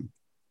well for them.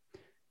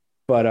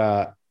 But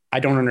I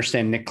don't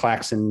understand Nick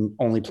Claxton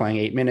only playing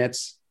 8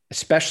 minutes,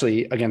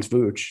 especially against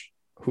Vooch,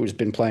 who's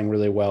been playing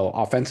really well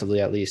offensively,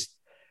 at least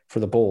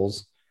for the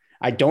Bulls.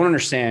 I don't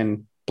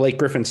understand Blake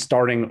Griffin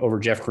starting over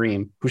Jeff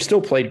Green, who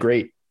still played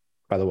great,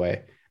 by the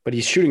way, but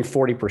he's shooting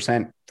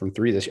 40% from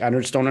three this year. I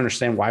just don't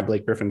understand why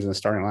Blake Griffin's in the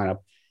starting lineup.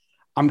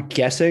 I'm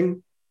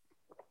guessing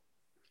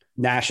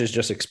Nash is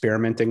just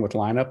experimenting with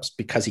lineups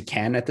because he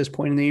can at this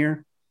point in the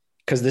year,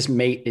 because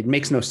it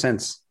makes no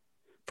sense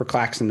for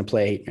Claxton to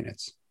play 8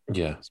 minutes.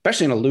 Yeah.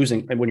 Especially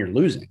when you're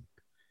losing.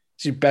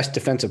 He's your best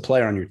defensive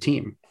player on your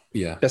team.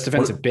 Yeah. Best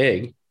defensive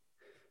big.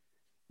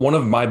 One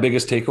of my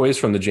biggest takeaways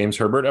from the James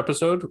Herbert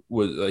episode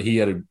was he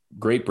had a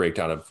great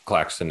breakdown of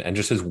Claxton and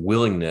just his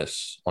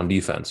willingness on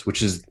defense,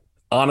 which is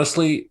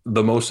honestly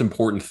the most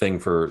important thing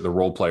for the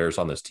role players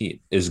on this team,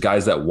 is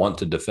guys that want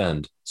to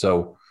defend.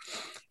 So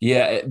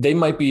yeah, they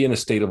might be in a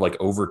state of like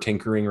over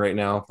tinkering right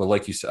now, but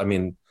like you said, I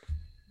mean,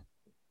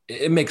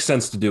 it makes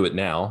sense to do it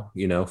now,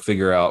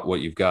 figure out what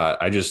you've got.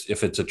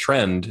 If it's a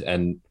trend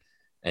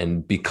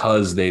and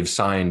because they've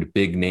signed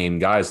big name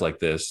guys like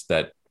this,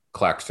 that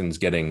Claxton's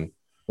getting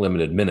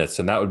limited minutes,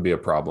 and that would be a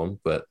problem.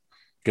 But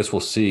I guess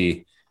we'll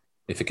see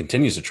if it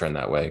continues to trend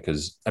that way.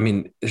 Because I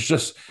mean, it's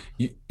just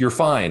you're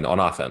fine on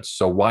offense,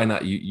 so why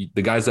not?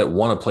 The guys that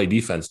want to play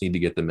defense need to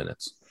get the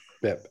minutes.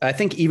 Yeah, I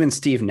think even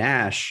Steve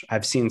Nash,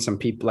 I've seen some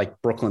people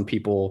like Brooklyn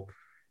people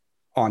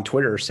on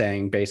Twitter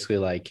saying basically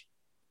like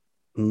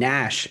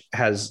Nash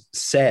has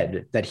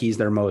said that he's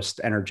their most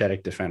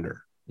energetic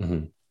defender.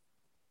 Mm-hmm.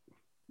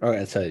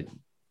 Okay,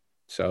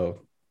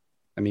 so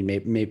I mean,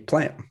 maybe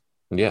play him.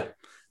 Yeah,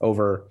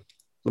 over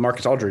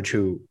LaMarcus Aldridge,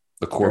 who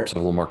the corpse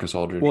of LaMarcus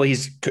Aldridge. Well,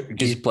 he's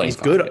playing. He's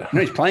good. Yeah. No,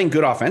 he's playing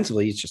good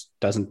offensively. He just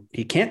doesn't.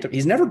 He can't.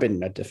 He's never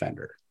been a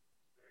defender.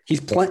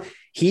 He's playing.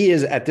 He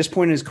is at this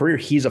point in his career.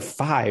 He's a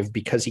 5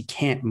 because he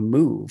can't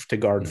move to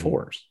guard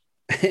fours.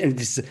 And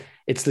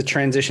it's the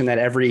transition that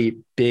every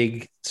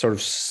big sort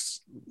of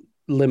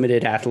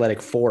limited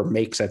athletic 4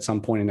 makes at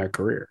some point in their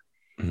career.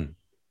 Mm-hmm.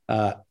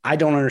 I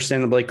don't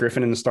understand the Blake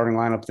Griffin in the starting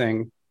lineup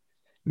thing.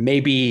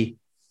 Maybe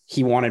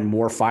he wanted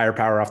more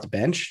firepower off the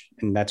bench,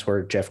 and that's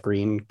where Jeff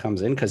Green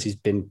comes in because he's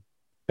been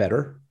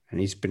better and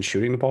he's been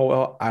shooting the ball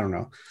well. I don't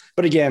know.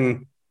 But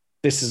again,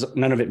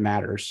 none of it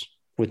matters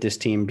with this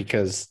team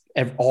because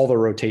all the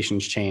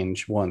rotations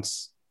change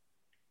once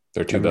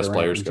their two best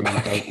players come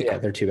back. Yeah,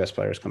 their two best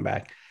players come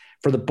back.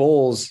 For the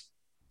Bulls,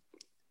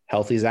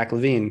 healthy Zach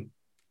LaVine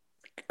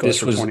goes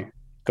for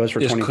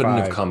 25. Couldn't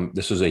have come.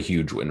 This was a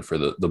huge win for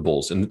the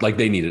Bulls, and like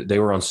they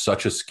were on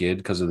such a skid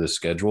because of this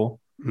schedule.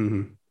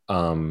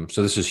 Mm-hmm.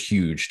 So this is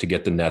huge to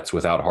get the Nets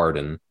without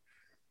Harden.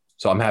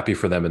 So I'm happy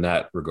for them in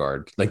that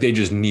regard. Like they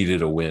just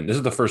needed a win. This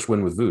is the first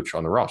win with Vooch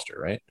on the roster,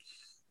 right?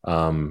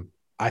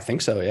 I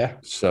think so. Yeah.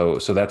 So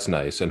that's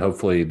nice. And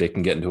hopefully they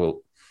can get into a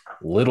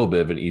little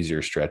bit of an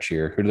easier stretch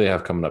here. Who do they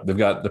have coming up? They've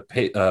got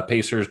the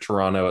Pacers,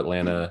 Toronto,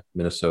 Atlanta,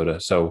 Minnesota.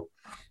 So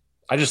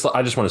I just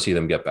want to see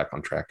them get back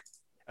on track.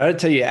 I would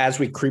tell you, as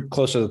we creep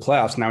closer to the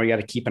playoffs, now we got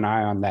to keep an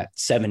eye on that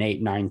 7,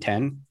 8, 9,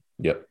 10.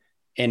 Yep.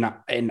 And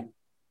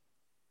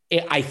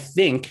I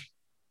think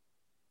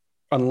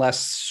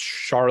unless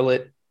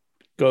Charlotte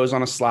goes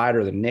on a slide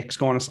or the Knicks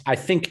go on I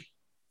think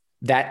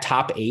that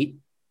top 8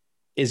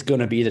 is going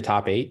to be the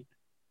top 8.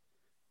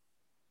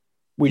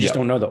 We just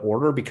don't know the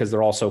order because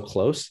they're all so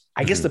close.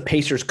 I guess the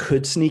Pacers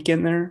could sneak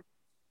in there,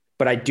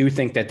 but I do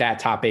think that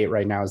top 8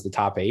 right now is the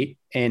top 8.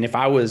 And if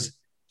I was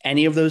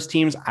any of those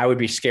teams, I would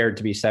be scared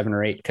to be 7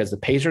 or 8 because the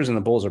Pacers and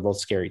the Bulls are both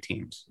scary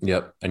teams.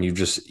 Yep. And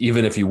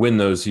even if you win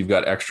those, you've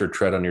got extra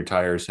tread on your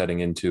tires heading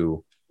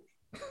into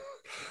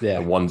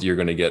the ones you're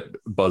going to get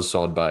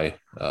buzzsawed by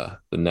the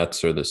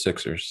Nets or the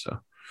Sixers. So,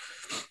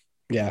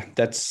 yeah,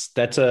 that's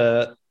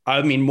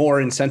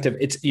more incentive.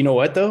 It's, you know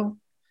what though?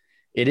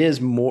 It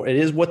is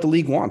what the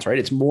league wants, right?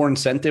 It's more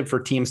incentive for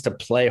teams to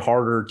play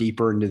harder,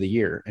 deeper into the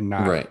year and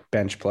not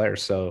bench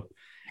players. So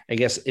I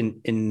guess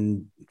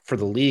for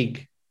the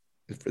league,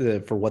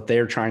 for what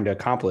they're trying to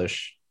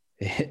accomplish,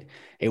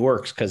 it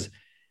works. Cause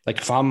like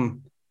if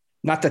I'm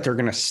not that they're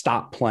going to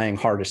stop playing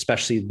hard,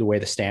 especially the way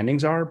the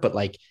standings are, but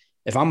like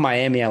if I'm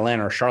Miami,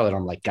 Atlanta, or Charlotte,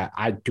 I'm like, God,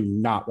 I do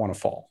not want to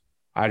fall.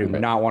 I do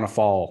not want to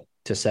fall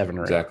to 7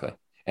 or 8. Exactly.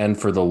 And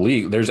for the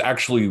league, there's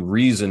actually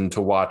reason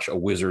to watch a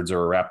Wizards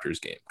or a Raptors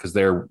game because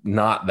they're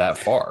not that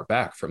far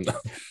back from the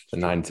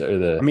 9 to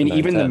the. I mean,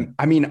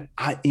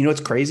 you know what's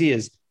crazy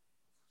is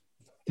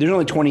there's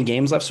only 20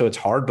 games left, so it's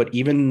hard. But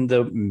even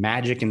the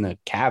Magic and the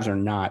Cavs are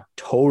not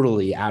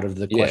totally out of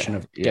the question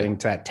of getting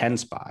to that 10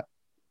 spot.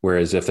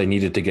 Whereas if they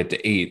needed to get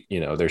to 8,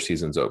 their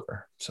season's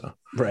over. So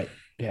right,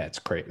 yeah, it's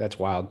great. That's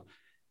wild.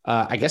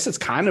 I guess it's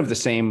kind of the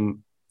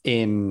same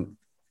in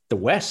the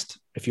West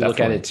if you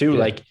look at it too. Yeah.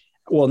 Like.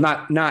 Well,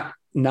 not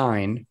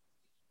 9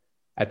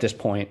 at this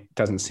point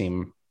doesn't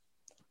seem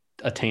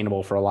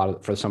attainable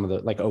for some of the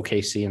like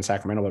OKC and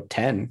Sacramento, but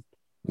 10.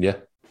 Yeah.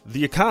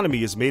 The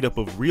economy is made up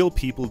of real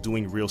people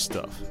doing real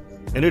stuff,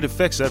 and it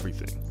affects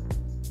everything.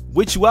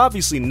 Which you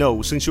obviously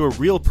know since you're a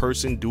real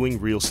person doing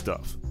real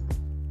stuff.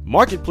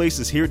 Marketplace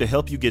is here to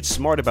help you get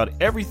smart about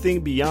everything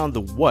beyond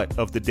the what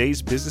of the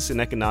day's business and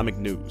economic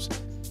news.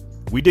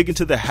 We dig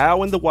into the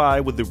how and the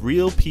why with the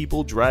real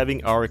people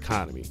driving our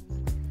economy.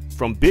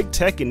 From big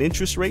tech and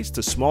interest rates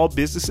to small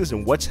businesses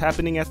and what's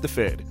happening at the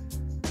Fed,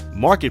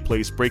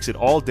 Marketplace breaks it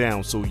all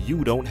down so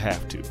you don't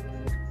have to.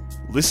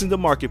 Listen to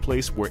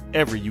Marketplace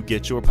wherever you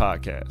get your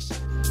podcasts.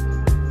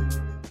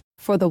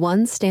 For the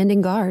ones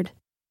standing guard,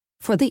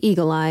 for the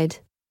eagle-eyed,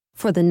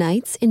 for the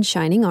knights in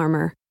shining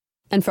armor,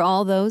 and for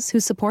all those who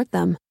support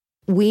them,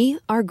 we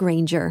are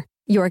Grainger,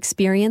 your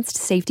experienced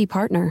safety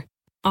partner,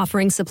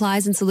 offering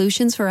supplies and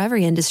solutions for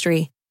every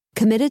industry,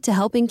 committed to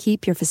helping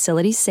keep your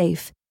facilities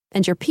safe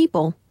and your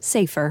people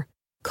safer.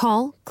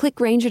 Call,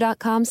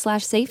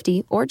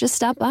 clickgrainger.com/safety, or just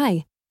stop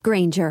by.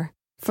 Grainger,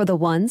 for the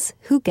ones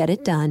who get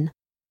it done.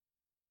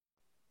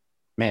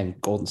 Man,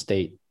 Golden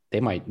State,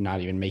 they might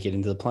not even make it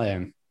into the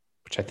play-in,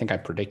 which I think I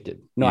predicted.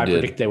 No, I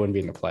predicted they wouldn't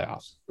be in the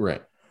playoffs.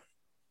 Right.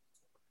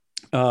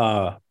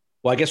 Well,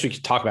 I guess we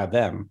could talk about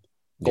them.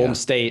 Golden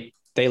State,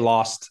 they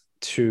lost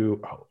to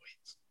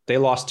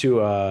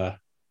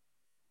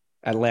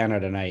Atlanta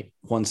tonight,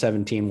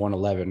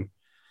 117-111.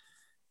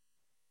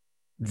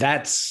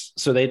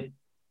 So they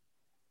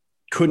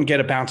couldn't get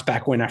a bounce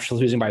back win after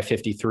losing by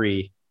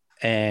 53.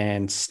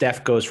 And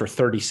Steph goes for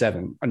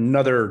 37.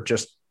 Another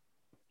just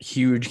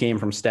huge game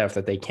from Steph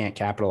that they can't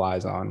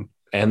capitalize on.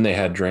 And they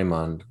had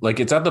Draymond. Like,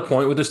 it's at the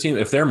point with this team,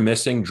 if they're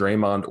missing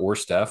Draymond or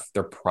Steph,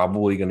 they're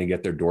probably going to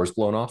get their doors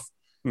blown off.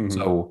 Mm-hmm.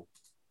 So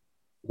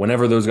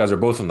whenever those guys are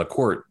both on the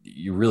court,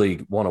 you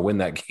really want to win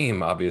that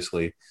game,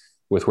 obviously,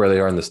 with where they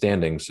are in the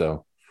standings.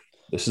 So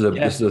this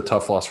is a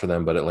tough loss for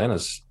them, but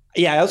Atlanta's.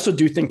 Yeah, I also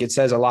do think it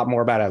says a lot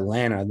more about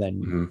Atlanta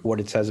than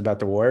what it says about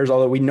the Warriors,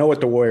 although we know what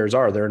the Warriors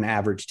are. They're an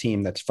average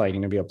team that's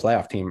fighting to be a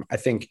playoff team. I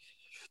think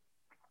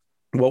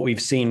what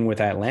we've seen with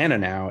Atlanta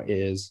now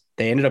is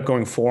they ended up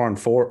going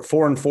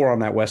 4-4 on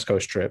that West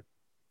Coast trip,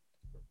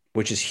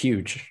 which is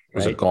huge. It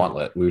was a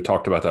gauntlet. We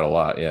talked about that a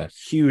lot. Yeah.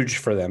 Huge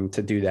for them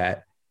to do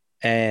that.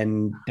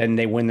 And then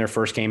they win their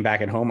first game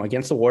back at home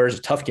against the Warriors.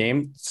 A tough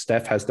game.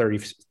 Steph has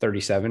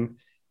 37.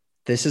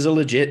 This is a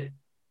legit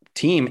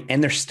team.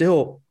 And they're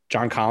still,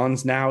 John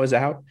Collins now is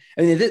out.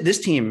 I mean, this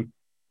team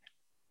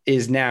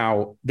is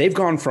now, they've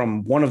gone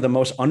from one of the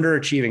most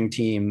underachieving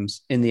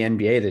teams in the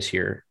NBA this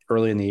year,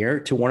 early in the year,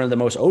 to one of the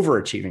most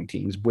overachieving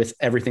teams with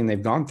everything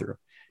they've gone through.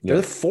 They're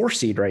the 4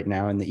 seed right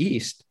now in the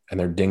East. And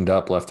they're dinged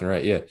up left and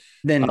right. Yeah.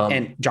 Then,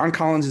 and John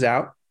Collins is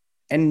out.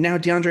 And now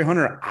DeAndre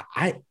Hunter,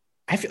 I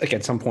feel like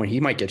at some point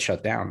he might get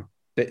shut down.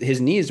 His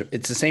knees,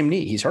 it's the same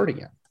knee. He's hurt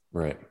again.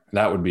 Right.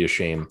 That would be a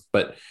shame.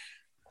 But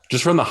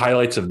just from the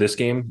highlights of this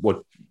game,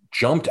 what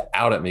jumped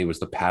out at me was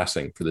the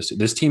passing for this.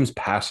 This team's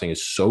passing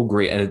is so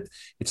great. And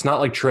it's not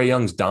like Trae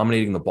Young's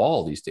dominating the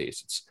ball these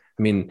days.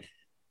 He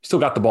still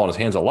got the ball in his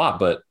hands a lot,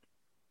 but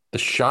the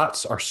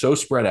shots are so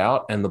spread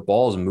out and the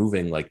ball is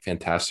moving like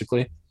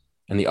fantastically.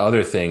 And the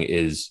other thing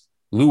is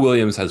Lou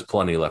Williams has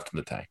plenty left in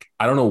the tank.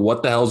 I don't know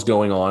what the hell's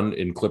going on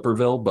in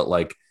Clipperville, but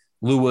like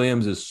Lou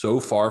Williams is so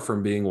far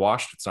from being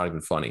washed. It's not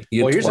even funny. He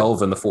had Well,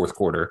 12 in the fourth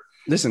quarter.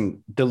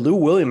 Listen, the Lou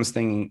Williams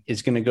thing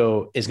is going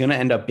to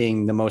end up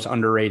being the most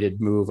underrated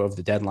move of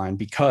the deadline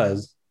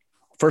because,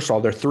 first of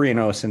all, they're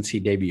 3-0 since he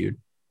debuted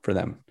for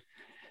them.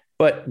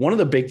 But one of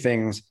the big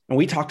things, and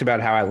we talked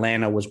about how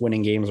Atlanta was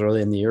winning games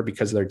early in the year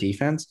because of their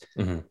defense.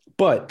 Mm-hmm.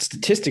 But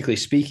statistically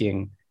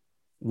speaking,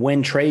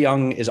 when Trae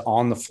Young is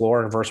on the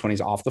floor versus when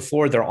he's off the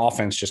floor, their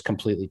offense just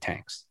completely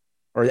tanks,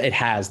 or it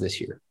has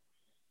this year.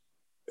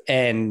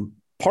 And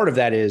part of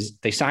that is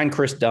they signed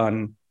Chris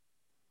Dunn,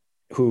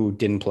 who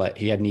didn't play.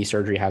 He had knee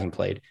surgery, hasn't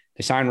played.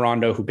 They signed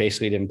Rondo, who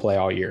basically didn't play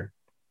all year.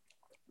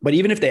 But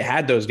even if they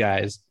had those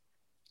guys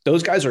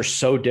are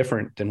so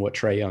different than what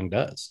Trae Young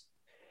does.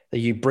 That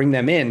you bring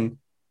them in,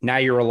 now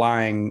you're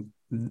relying,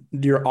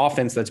 your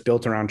offense that's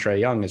built around Trae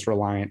Young is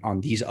reliant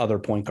on these other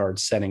point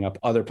guards setting up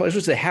other players,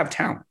 which they have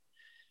talent.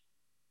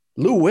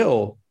 Lou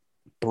Will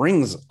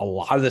brings a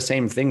lot of the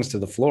same things to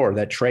the floor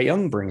that Trae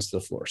Young brings to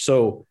the floor.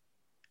 So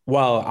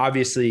while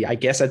obviously, I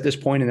guess at this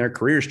point in their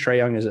careers, Trae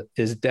Young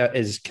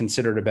is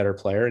considered a better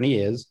player, and he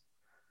is.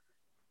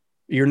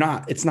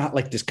 It's not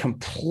like this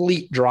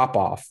complete drop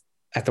off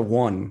at the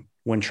one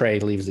when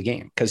Trae leaves the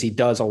game, because he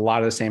does a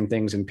lot of the same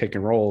things in pick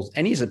and rolls,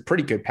 and he's a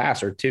pretty good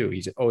passer too.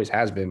 He's always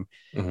has been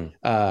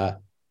to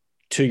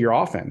your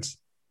offense.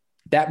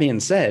 That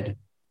being said,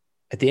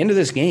 at the end of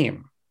this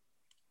game,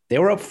 they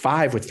were up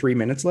 5 with 3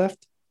 minutes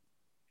left,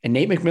 and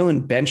Nate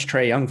McMillan benched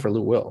Trae Young for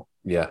Lou Will.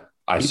 Yeah,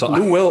 I saw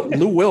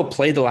Lou Will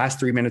played the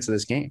last 3 minutes of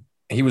this game.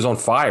 He was on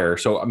fire,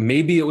 so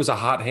maybe it was a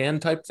hot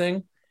hand type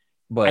thing.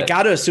 But I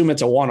got to assume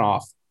it's a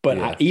one-off.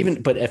 But yeah.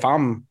 But if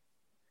I'm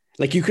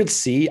like, you could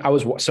see,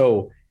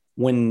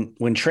 when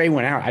Trae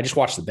went out, I just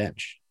watched the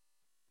bench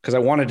because I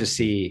wanted to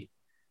see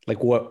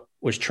like what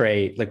was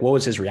Trae, like what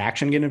was his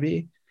reaction going to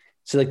be.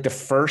 So like the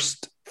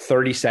first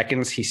 30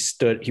 seconds he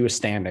was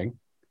standing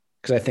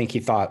because I think he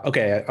thought,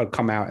 okay, I'll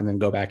come out and then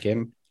go back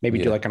in, maybe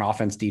do like an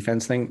offense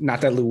defense thing.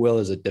 Not that Lou Will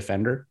is a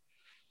defender.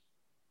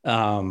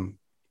 And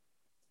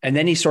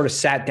then he sort of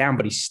sat down,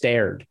 but he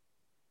stared.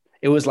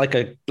 It was like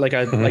an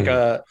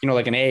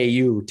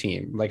AAU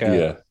team, like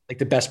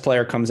the best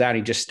player comes out,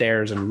 he just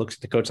stares and looks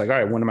at the coach like, all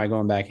right, when am I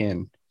going back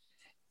in?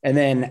 And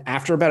then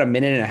after about a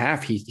minute and a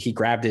half, he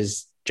grabbed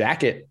his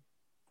jacket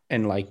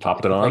and like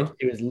popped it on.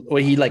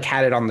 He like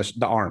had it on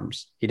the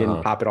arms. He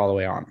didn't pop it all the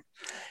way on.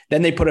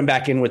 Then they put him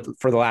back in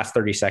for the last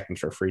 30 seconds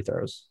for free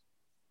throws.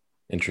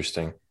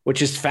 Interesting.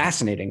 Which is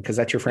fascinating because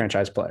that's your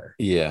franchise player.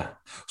 Yeah.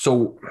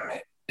 So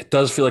it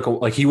does feel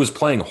like he was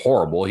playing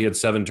horrible. He had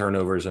 7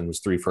 turnovers and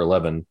was 3 for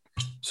 11.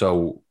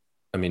 So,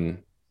 I mean,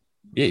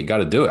 yeah, you got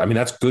to do it. I mean,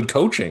 that's good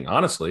coaching,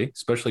 honestly,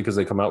 especially because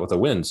they come out with a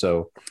win.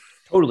 So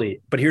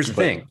totally. But here's the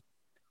thing.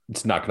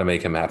 It's not going to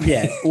make him happy.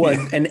 Yeah. Well,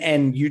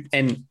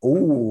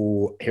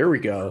 here we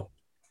go.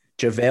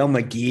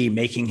 JaVale McGee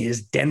making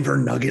his Denver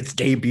Nuggets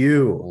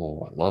debut.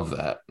 Oh, I love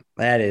that.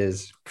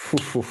 It's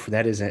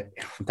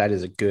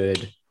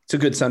a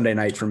good Sunday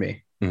night for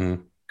me.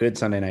 Mm-hmm. Good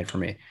Sunday night for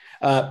me.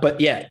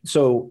 But yeah,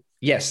 so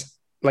yes,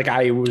 like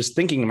I was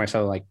thinking to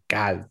myself, like,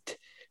 God,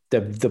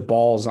 the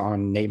ball's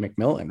on Nate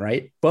McMillan,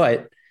 right?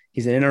 But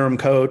he's an interim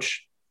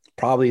coach,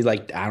 probably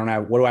like, I don't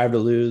know, what do I have to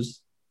lose?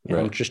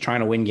 I'm just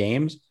trying to win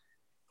games.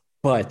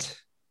 But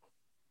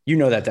you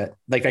know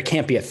that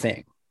can't be a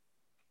thing.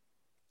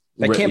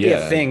 That can't be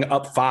a thing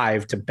up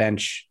 5 to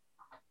bench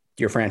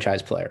your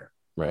franchise player.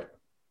 Right.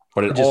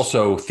 But it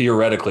also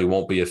theoretically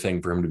won't be a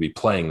thing for him to be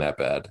playing that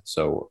bad.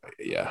 So,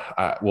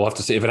 yeah, we'll have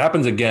to see. If it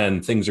happens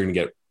again, things are going to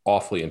get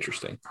awfully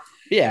interesting.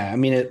 Yeah, I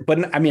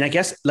mean, I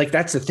guess like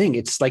that's the thing.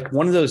 It's like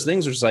one of those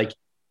things where it's like,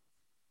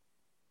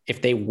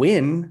 if they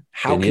win,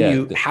 how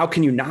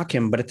can you knock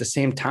him? But at the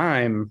same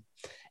time,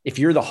 if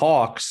you're the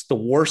Hawks, the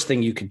worst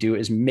thing you could do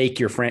is make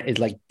your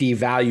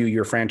devalue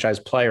your franchise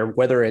player,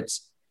 whether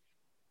it's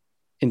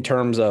in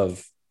terms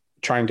of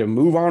trying to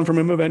move on from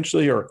him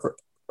eventually or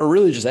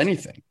really just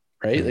anything.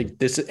 Right. Mm-hmm. Like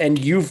this. And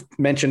you've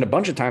mentioned a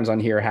bunch of times on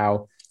here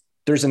how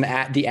there's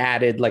the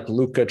added like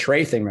Luka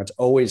Trae thing that's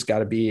always got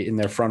to be in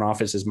their front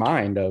office's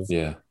mind of,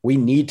 we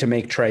need to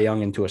make Trae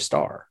Young into a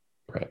star.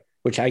 Right.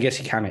 Which I guess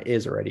he kind of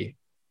is already,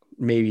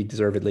 maybe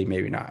deservedly,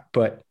 maybe not.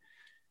 But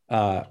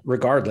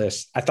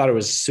regardless, I thought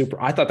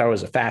that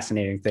was a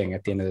fascinating thing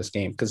at the end of this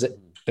game because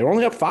they're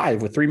only up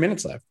 5 with 3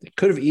 minutes left. They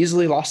could have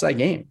easily lost that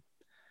game.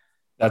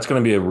 That's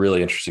going to be a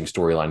really interesting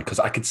storyline because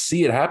I could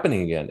see it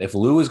happening again. If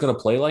Lou is going to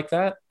play like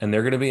that and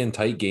they're going to be in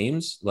tight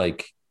games,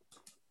 like,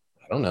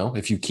 I don't know.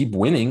 If you keep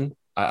winning,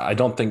 I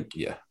don't think,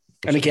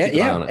 And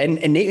again,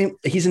 and Nate,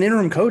 he's an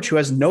interim coach who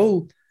has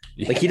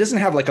he doesn't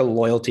have like a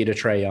loyalty to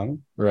Trae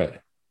Young.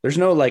 Right. There's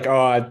no like,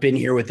 oh, I've been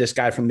here with this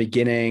guy from the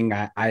beginning.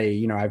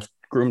 I've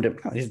groomed him.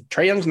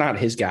 Trae Young's not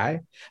his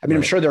guy. I mean,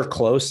 I'm sure they're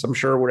close. I'm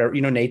sure whatever,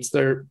 Nate's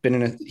there,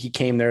 he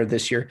came there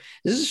this year.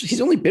 He's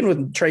only been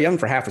with Trae Young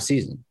for half a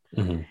season.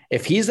 Mm-hmm.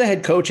 If he's the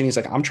head coach and he's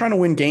like, I'm trying to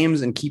win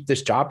games and keep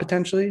this job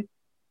potentially,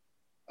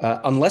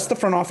 unless the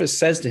front office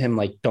says to him,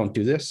 like, don't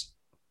do this.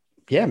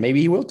 Yeah,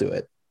 maybe he will do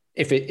it.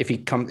 If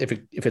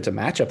it's a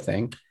matchup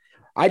thing.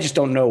 I just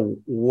don't know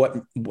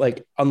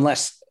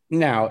unless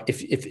Now,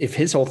 if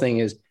his whole thing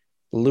is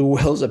Lou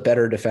Will's a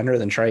better defender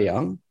than Trae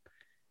Young,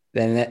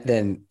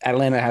 then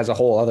Atlanta has a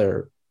whole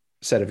other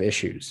set of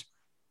issues.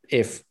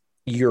 If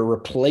your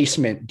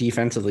replacement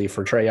defensively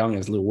for Trae Young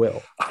is Lou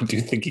Will, I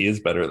do think he is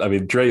better. I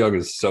mean, Trae Young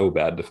is so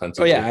bad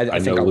defensively. Oh yeah, I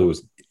know Lou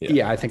is.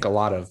 Yeah, I think a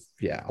lot of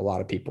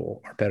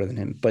people are better than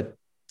him, but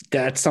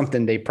that's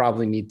something they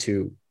probably need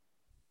to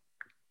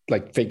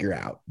like figure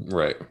out.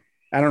 Right.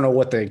 I don't know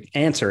what the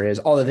answer is.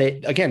 Although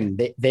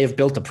they've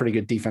built a pretty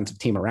good defensive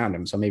team around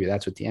him, so maybe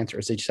that's what the answer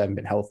is. They just haven't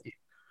been healthy.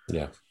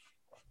 Yeah.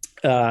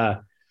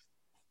 All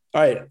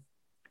right.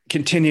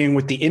 Continuing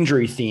with the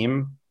injury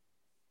theme,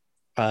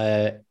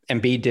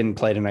 Embiid didn't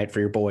play tonight for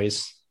your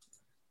boys.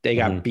 They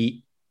got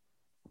beat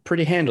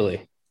pretty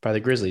handily by the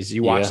Grizzlies. Did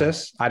you watch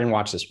this? I didn't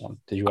watch this one.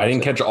 Did you? I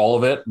didn't catch all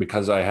of it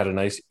because I had a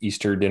nice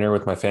Easter dinner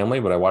with my family,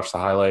 but I watched the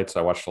highlights.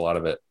 I watched a lot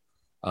of it.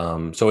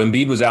 So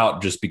Embiid was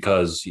out just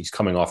because he's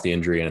coming off the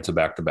injury and it's a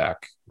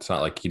back-to-back. It's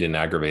not like he didn't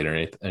aggravate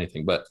or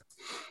anything, but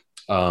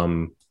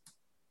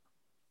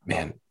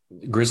man,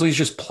 Grizzlies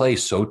just play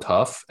so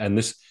tough. And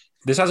this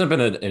hasn't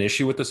been an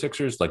issue with the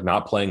Sixers, like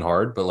not playing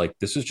hard, but like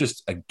this is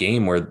just a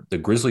game where the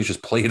Grizzlies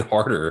just played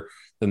harder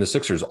than the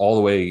Sixers all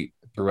the way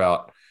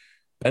throughout.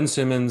 Ben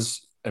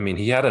Simmons, I mean,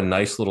 he had a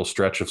nice little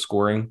stretch of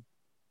scoring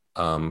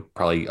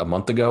probably a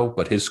month ago,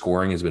 but his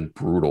scoring has been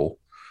brutal.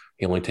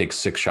 He only takes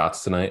 6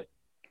 shots tonight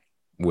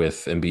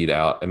with Embiid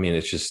out. I mean,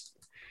 it's just,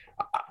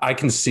 I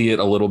can see it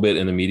a little bit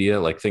in the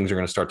media, like things are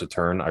going to start to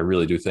turn. I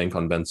really do think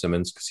on Ben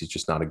Simmons because he's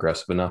just not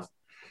aggressive enough.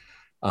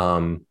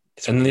 And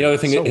then the other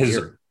thing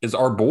is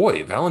our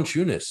boy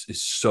Valanciunas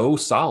is so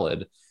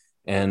solid.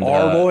 And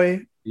our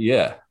boy,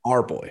 yeah,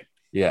 our boy,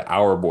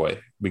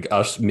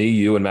 me,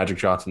 you, and Magic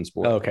Johnson's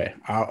boy. Okay,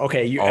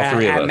 okay, you all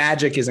three of us.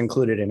 Magic is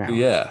included in that.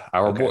 Yeah,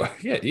 our boy.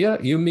 Yeah,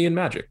 you, me, and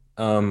Magic.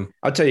 I'll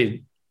tell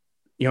you,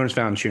 Jonas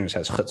Valanciunas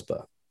has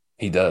chutzpah.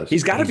 He does.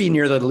 He's got to be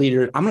near the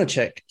leader. I'm going to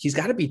check. He's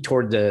got to be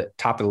toward the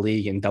top of the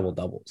league in double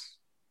doubles.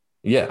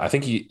 Yeah, I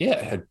think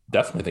I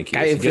definitely think he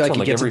is. I feel like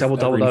he gets a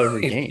double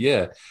every game.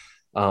 Yeah.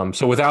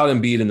 So without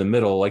Embiid in the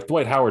middle, like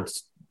Dwight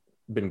Howard's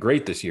been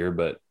great this year,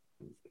 but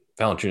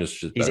Valanciunas is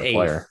just a better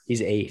player. He's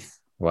 8th.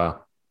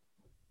 Wow.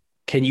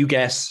 Can you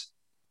guess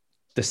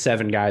the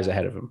 7 guys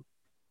ahead of him?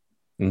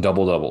 In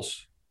double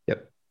doubles.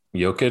 Yep.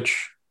 Jokic.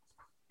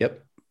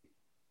 Yep.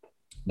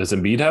 Does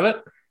Embiid have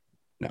it?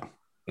 No.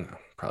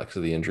 Probably because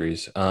of the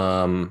injuries.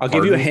 I'll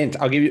give you a hint.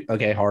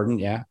 Harden.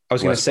 Yeah. I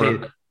was going to say,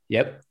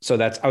 yep. So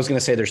I was going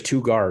to say there's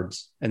 2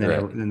 guards and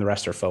then the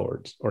rest are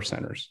forwards or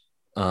centers.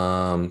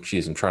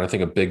 Geez, I'm trying to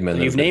think of big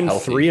men. You've named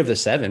 3 of the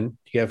 7.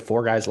 You have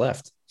 4 guys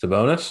left.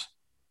 Sabonis?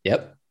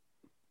 Yep.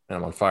 And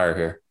I'm on fire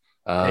here.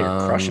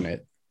 You're crushing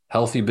it.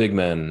 Healthy big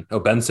men. Oh,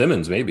 Ben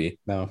Simmons, maybe.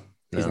 No,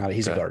 he's not.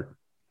 He's a guard.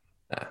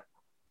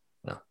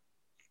 No.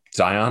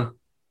 Zion?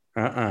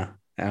 Now,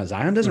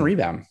 Zion doesn't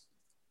rebound.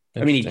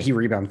 I mean, he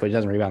rebounds, but he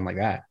doesn't rebound like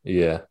that.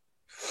 Yeah.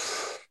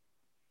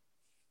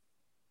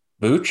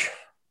 Vooch?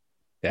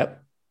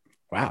 Yep.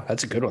 Wow,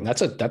 that's a good one.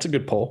 That's a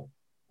good pull.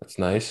 That's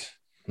nice.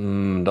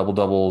 Double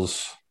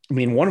doubles. I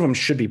mean, one of them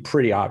should be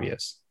pretty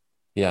obvious.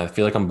 Yeah, I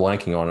feel like I'm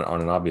blanking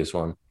on an obvious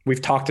one.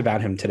 We've talked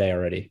about him today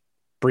already.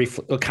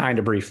 Kind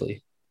of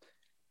briefly.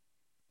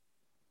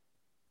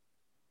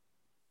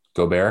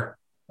 Gobert?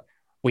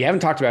 We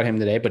haven't talked about him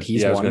today, but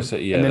he's one. And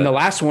then the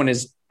last one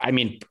is, I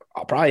mean,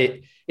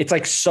 probably it's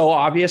like so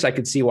obvious. I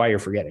could see why you're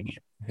forgetting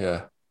it.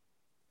 Yeah.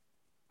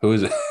 Who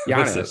is it?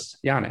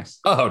 Giannis.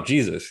 Oh,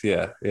 Jesus.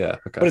 Yeah. Okay.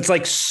 But it's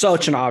like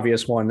such an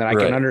obvious one that I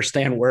can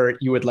understand where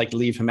you would like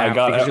leave him out.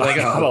 I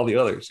got all the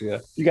others. Yeah.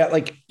 You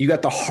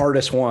got the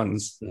hardest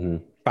ones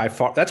by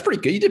far. That's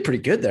pretty good. You did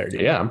pretty good there,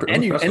 dude. Yeah. I'm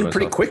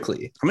pretty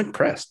quickly. I'm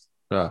impressed.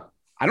 Yeah.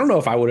 I don't know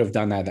if I would have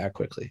done that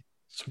quickly.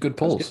 Some good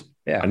pulls.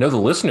 Yeah. I know the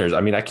listeners.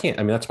 I mean,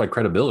 that's my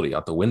credibility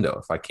out the window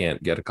if I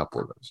can't get a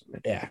couple of those.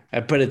 Yeah.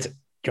 But it's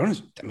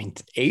Jonas. I mean,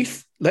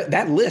 8th,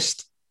 that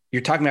list,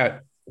 you're talking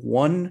about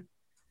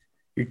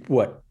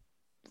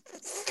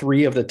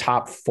 3 of the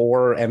top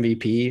 4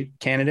 MVP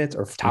candidates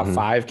or top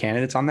 5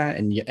 candidates on that.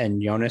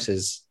 And Jonas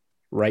is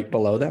right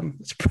below them.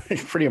 It's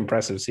pretty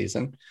impressive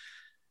season.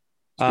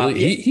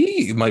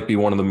 He might be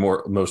one of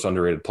the most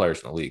underrated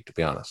players in the league, to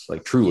be honest.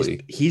 Like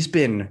truly. He's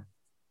been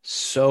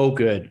so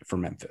good for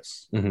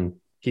Memphis. Mm-hmm.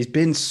 He's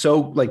been so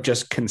like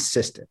just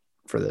consistent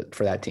for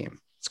that team.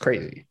 It's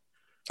crazy.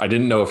 I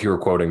didn't know if you were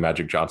quoting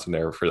Magic Johnson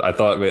there. I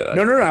thought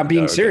no. I'm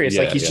being serious.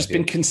 Yeah, like he's just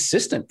been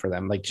consistent for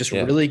them, like just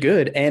really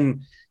good.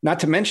 And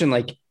not to mention,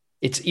 like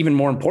it's even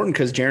more important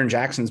because Jaren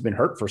Jackson's been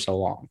hurt for so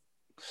long.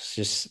 It's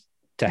just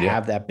to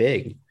have that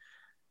big.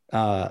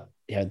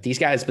 These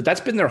guys, but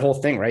that's been their whole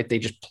thing, right? They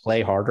just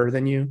play harder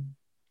than you.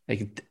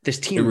 Like this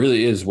team, it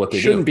really is what they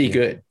shouldn't be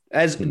good.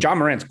 As John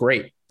Morant's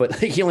great, but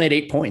he only had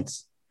 8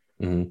 points.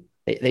 Mm-hmm.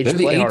 They just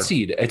play 8 hard.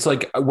 seed. It's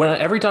like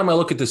every time I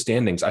look at the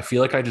standings, I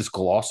feel like I just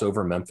gloss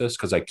over Memphis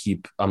because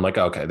I'm like,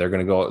 okay, they're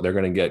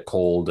gonna get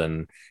cold,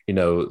 and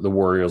the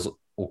Warriors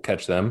will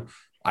catch them.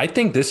 I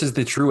think this is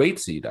the true 8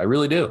 seed. I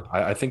really do.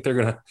 I think they're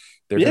gonna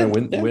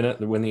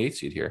win the 8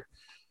 seed here.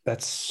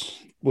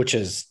 Which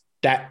is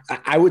that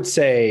I would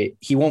say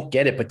he won't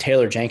get it, but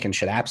Taylor Jenkins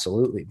should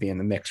absolutely be in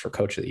the mix for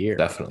coach of the year.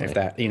 Definitely. If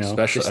that,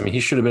 especially, I mean, he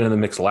should have been in the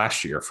mix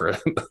last year for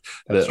the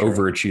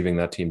overachieving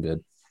that team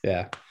did.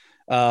 Yeah.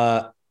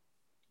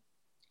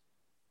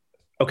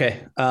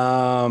 Okay.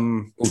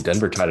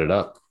 Denver tied it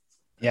up.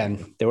 Yeah.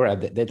 And they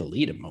had the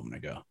lead a moment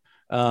ago.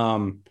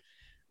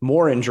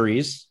 More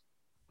injuries.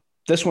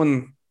 This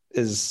one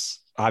is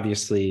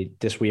obviously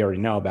this we already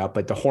know about,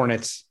 but the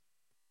Hornets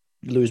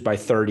lose by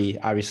 30.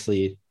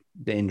 Obviously,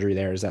 the injury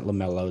there is that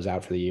LaMelo is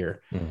out for the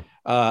year.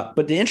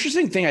 But the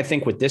interesting thing I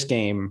think with this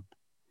game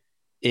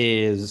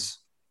is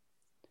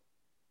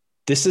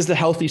this is the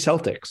healthy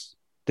Celtics.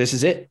 This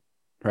is it,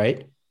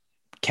 right?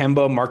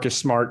 Kemba, Marcus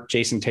Smart,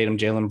 Jason Tatum,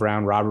 Jaylen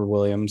Brown, Robert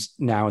Williams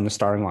now in the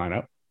starting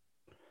lineup.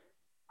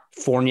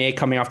 Fournier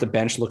coming off the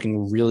bench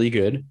looking really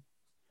good.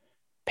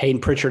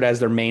 Peyton Pritchard as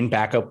their main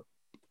backup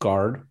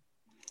guard.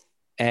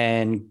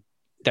 And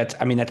that's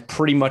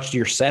pretty much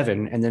your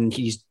 7. And then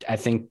I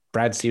think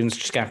Brad Stevens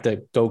just have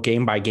to go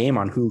game by game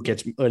on who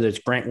gets, whether it's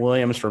Grant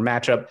Williams for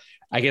matchup.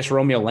 I guess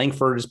Romeo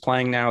Langford is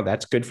playing now.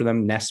 That's good for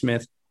them.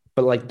 Nesmith,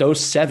 but like those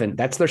 7,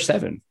 that's their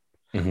 7.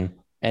 Mm-hmm.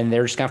 And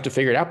they're just gonna have to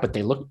figure it out, but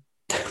they look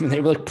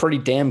pretty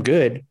damn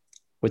good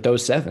with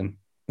those 7.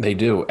 They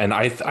do. And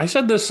I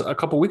said this a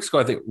couple of weeks ago.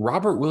 I think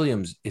Robert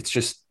Williams,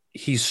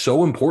 he's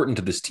so important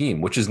to this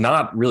team, which is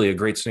not really a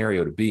great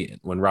scenario to be in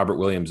when Robert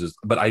Williams is,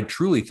 but I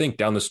truly think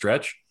down the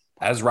stretch,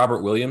 as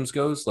Robert Williams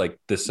goes, like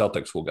the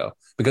Celtics will go,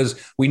 because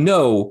we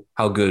know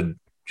how good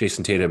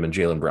Jason Tatum and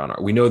Jaylen Brown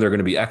are. We know they're going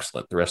to be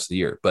excellent the rest of the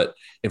year. But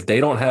if they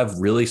don't have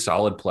really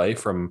solid play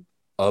from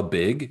a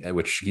big,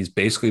 which he's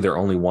basically their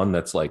only one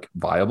that's like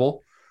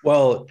viable.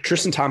 Well,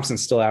 Tristan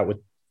Thompson's still out with.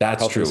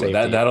 That's true.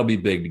 That'll be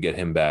big to get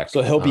him back.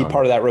 So he'll be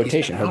part of that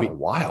rotation. He'll be a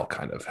while,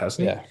 kind of,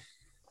 hasn't he? Yeah.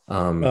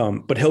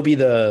 But he'll be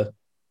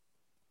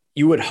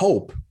you would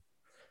hope,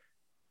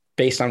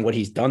 based on what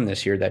he's done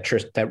this year,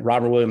 that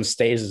Robert Williams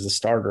stays as a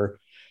starter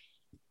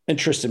and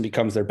Tristan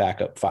becomes their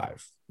backup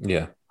 5.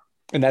 Yeah.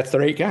 And that's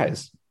their 8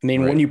 guys. I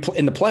mean, when you play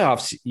in the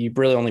playoffs, you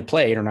really only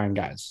play 8 or 9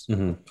 guys.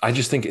 Mm-hmm. I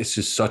just think it's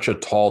just such a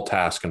tall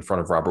task in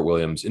front of Robert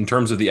Williams in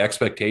terms of the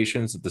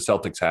expectations that the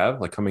Celtics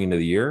have, like coming into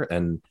the year,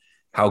 and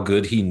how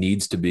good he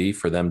needs to be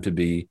for them to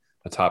be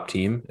a top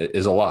team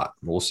is a lot.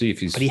 We'll see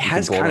if he's. But he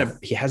has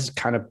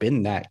kind of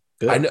been that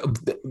good. I know.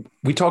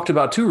 We talked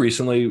about too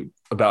recently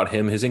about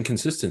his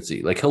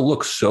inconsistency. Like he'll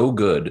look so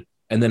good,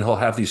 and then he'll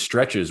have these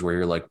stretches where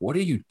you're like, "What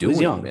are you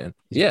doing, man?"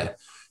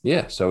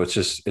 Yeah. So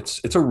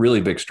it's a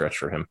really big stretch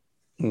for him.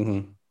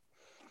 Mm-hmm.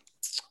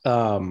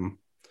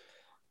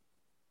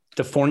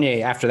 The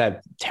Fournier, after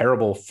that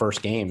terrible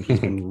first game, he's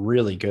been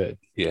really good.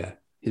 Yeah,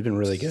 he's been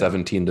really good.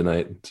 17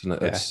 tonight.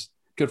 That's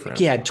good for him.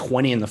 He had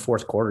 20 in the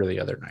fourth quarter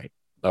the other night.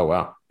 Oh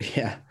wow.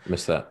 Yeah,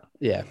 missed that.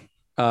 Yeah.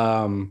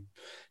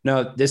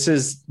 No, this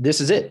is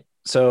it.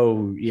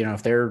 So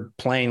if they're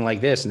playing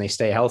like this and they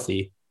stay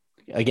healthy,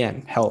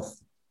 again, health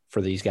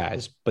for these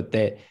guys. But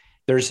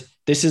this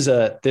is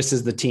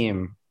the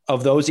team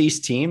of those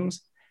East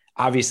teams.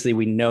 Obviously,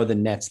 we know the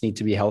Nets need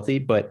to be healthy,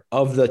 but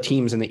of the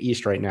teams in the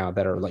East right now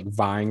that are like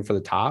vying for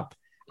the top,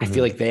 I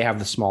feel like they have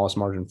the smallest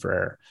margin for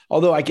error.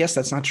 Although I guess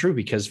that's not true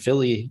because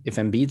Philly, if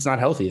Embiid's not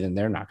healthy, then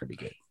they're not going to be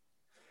good.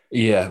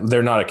 Yeah,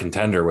 they're not a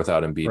contender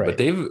without Embiid, but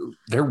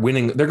they're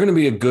winning. They're going to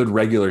be a good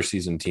regular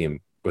season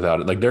team without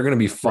it. Like they're going to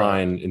be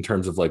fine in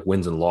terms of like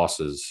wins and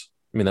losses.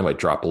 I mean, that might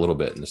drop a little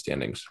bit in the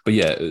standings, but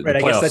yeah, right.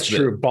 I guess that's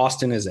true.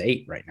 Boston is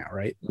 8 right now,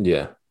 right?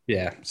 Yeah.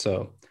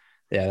 So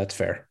yeah, that's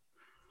fair.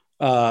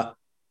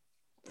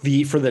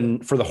 For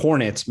the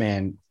Hornets,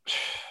 man,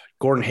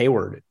 Gordon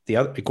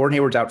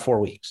Hayward's out 4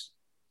 weeks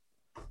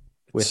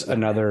with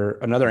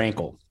another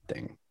ankle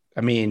thing.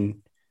 I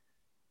mean,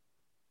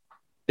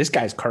 this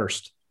guy's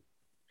cursed.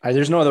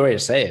 There's no other way to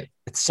say it.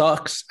 It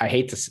sucks. You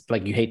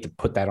hate to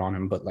put that on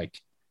him, but like,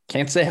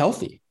 can't stay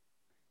healthy.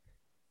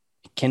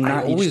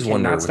 Cannot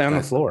stay on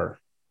the floor.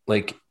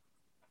 Like,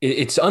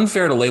 it's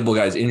unfair to label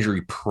guys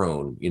injury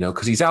prone,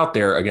 because he's out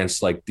there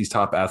against like these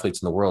top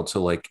athletes in the world.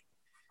 So like,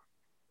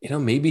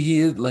 maybe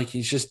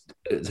he's just,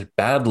 is it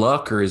bad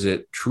luck or is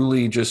it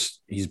truly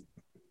just he's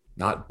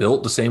not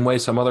built the same way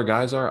some other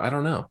guys are? I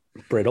don't know.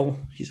 Brittle.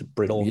 He's a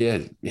brittle.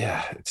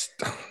 Yeah.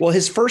 Well,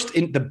 his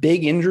the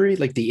big injury,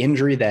 like the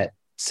injury that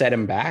set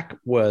him back,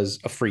 was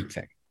a freak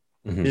thing.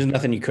 Mm-hmm. There's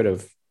nothing you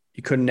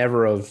could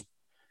never have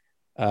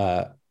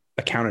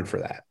accounted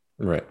for that.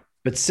 Right.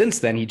 But since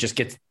then, he just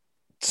gets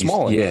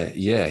small. He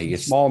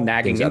gets small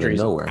nagging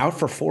injuries out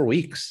for 4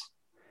 weeks.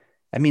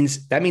 That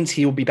means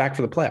he will be back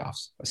for the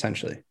playoffs,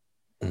 essentially.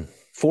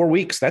 4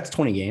 weeks, that's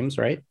 20 games,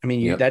 right? I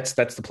mean, that's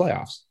the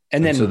playoffs.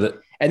 And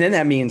then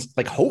that means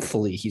like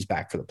hopefully he's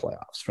back for the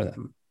playoffs for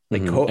them.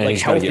 Like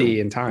healthy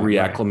in time.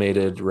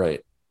 Reacclimated, right.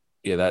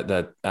 Yeah,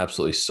 that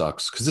absolutely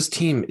sucks because this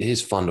team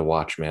is fun to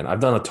watch, man.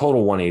 I've done a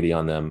total 180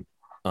 on them.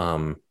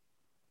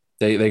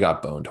 They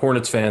got boned.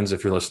 Hornets fans,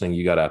 if you're listening,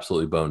 you got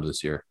absolutely boned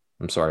this year.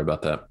 I'm sorry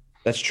about that.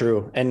 That's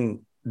true. And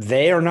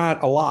they are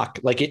not a lock.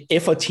 Like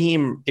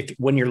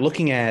when you're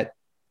looking at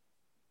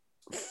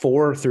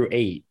 4 through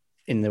 8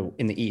 in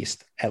the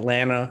East,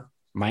 Atlanta,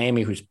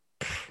 Miami, who's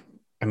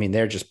I mean,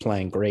 they're just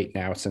playing great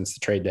now since the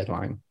trade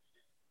deadline.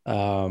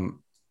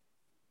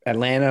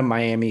 Atlanta,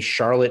 Miami,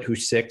 Charlotte,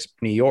 who's 6,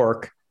 New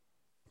York,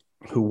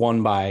 who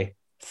won by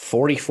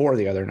 44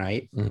 the other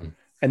night,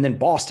 and then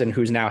Boston,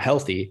 who's now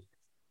healthy.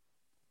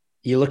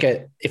 You look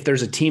at if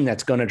there's a team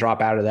that's going to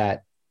drop out of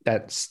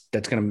that's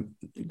going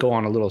to go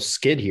on a little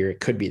skid here, it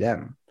could be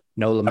them.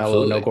 No LaMelo,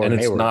 Absolutely. no Gordon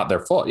and it's Hayward. not their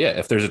fault. Yeah,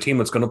 if there's a team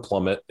that's going to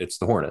plummet, it's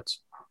the Hornets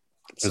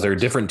because they're a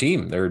different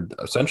team. They're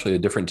essentially a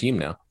different team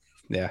now.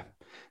 Yeah,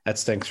 that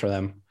stinks for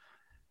them.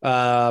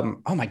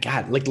 Oh my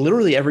God, like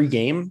literally every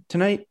game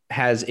tonight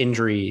has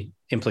injury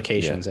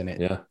implications in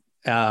it. Yeah.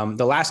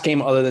 The last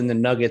game, other than the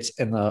Nuggets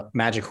and the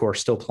Magic, who are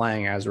still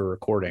playing as we're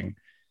recording,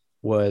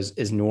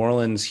 is New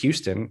Orleans,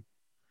 Houston.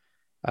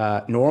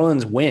 New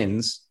Orleans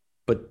wins,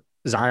 but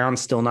Zion's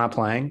still not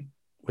playing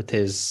with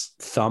his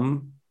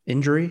thumb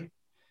injury,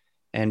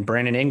 and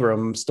Brandon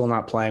Ingram still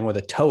not playing with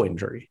a toe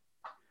injury.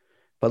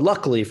 But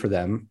luckily for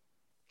them,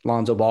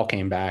 Lonzo Ball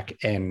came back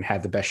and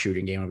had the best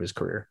shooting game of his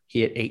career.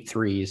 He hit 8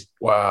 threes.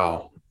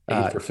 Wow.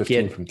 8 for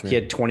 15 from 3. He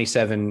had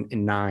 27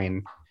 and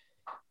 9.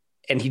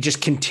 And he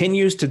just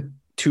continues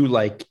to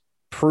like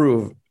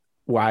prove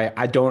why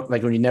I don't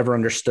like when you never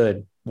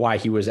understood why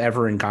he was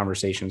ever in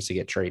conversations to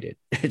get traded.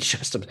 It's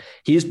just,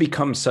 he's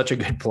become such a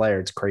good player.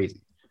 It's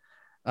crazy.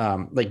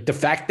 Like the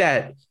fact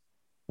that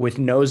with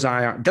no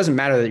Zion, it doesn't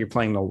matter that you're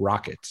playing the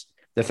Rockets.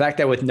 The fact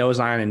that with no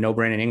Zion and no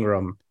Brandon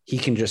Ingram, he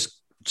can just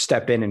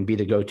step in and be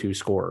the go-to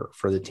scorer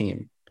for the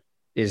team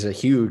is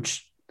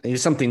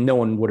something no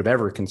one would have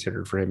ever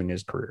considered for him in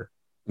his career.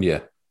 Yeah.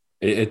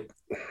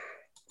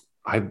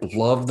 I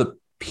love the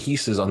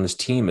pieces on this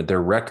team at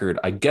their record.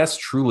 I guess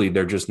truly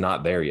they're just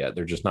not there yet.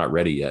 They're just not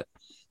ready yet.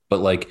 But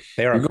like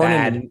they're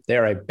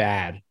a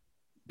bad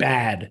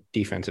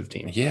defensive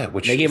team. Yeah,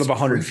 which they gave up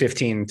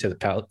 115 to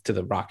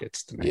the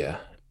Rockets tonight. Yeah.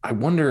 I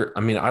wonder,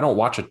 I mean, I don't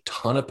watch a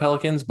ton of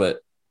Pelicans,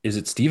 but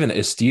is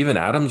Steven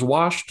Adams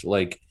washed?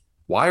 Like,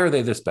 why are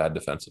they this bad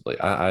defensively?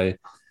 I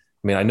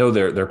mean, I know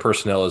their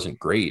personnel isn't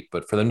great,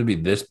 but for them to be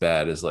this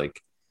bad is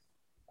like,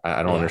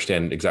 I don't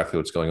understand exactly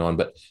what's going on.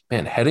 But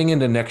man, heading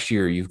into next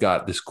year, you've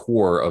got this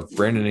core of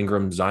Brandon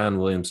Ingram, Zion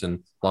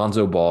Williamson,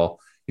 Lonzo Ball.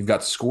 You've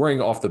got scoring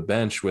off the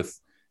bench with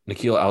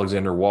Nickeil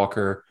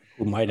Alexander-Walker,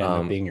 who might end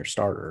up being your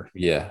starter.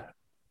 Yeah.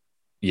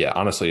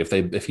 Honestly,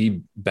 if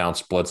he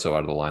bounced Bledsoe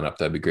out of the lineup,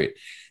 that'd be great.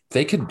 If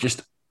they could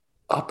just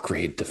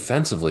upgrade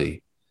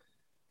defensively,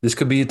 this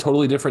could be a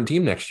totally different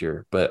team next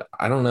year. But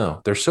I don't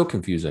know. They're so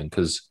confusing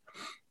because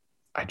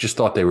I just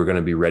thought they were going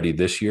to be ready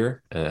this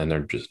year, and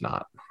they're just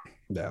not.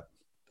 Yeah.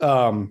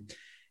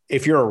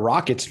 If you're a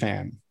Rockets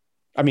fan,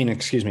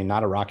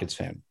 not a Rockets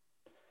fan.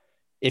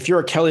 If you're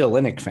a Kelly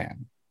Olynyk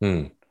fan,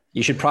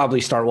 you should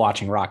probably start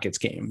watching Rockets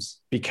games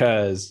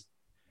because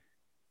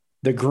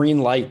the green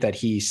light that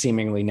he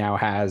seemingly now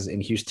has in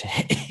Houston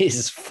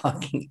is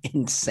fucking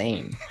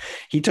insane.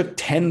 He took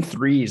 10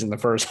 threes in the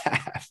first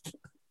half.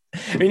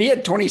 I mean, he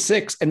had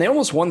 26 and they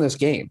almost won this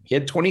game. He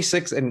had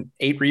 26 and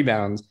 8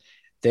 rebounds.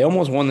 They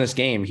almost won this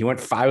game. He went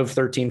 5 of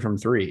 13 from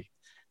 3,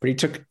 but he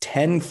took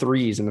 10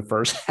 threes in the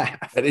first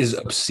half. That is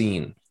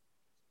obscene.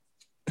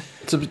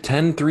 It's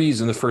 10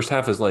 threes in the first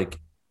half is like,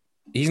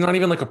 he's not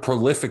even like a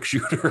prolific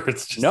shooter.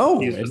 It's just,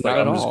 it's not like,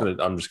 at all.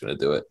 I'm just going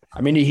to do it.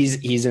 I mean, he's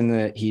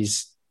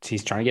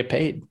trying to get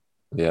paid.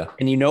 Yeah.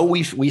 And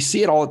we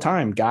see it all the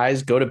time.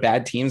 Guys go to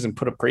bad teams and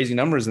put up crazy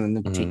numbers and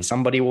then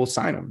somebody will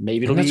sign them.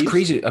 Maybe that's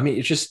crazy. I mean,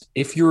 it's just,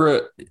 if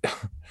you're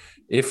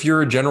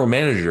a general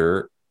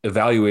manager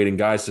evaluating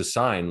guys to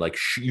sign, like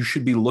you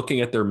should be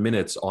looking at their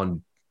minutes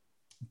on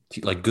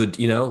like good,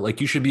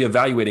 like you should be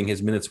evaluating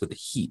his minutes with the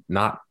Heat,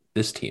 not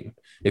this team,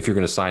 if you're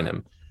going to sign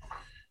him.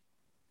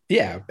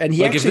 Yeah. And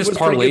he like if this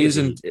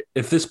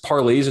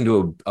parlays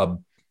into a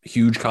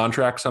huge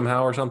contract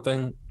somehow or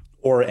something,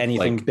 or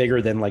anything like, bigger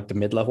than like the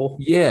mid-level.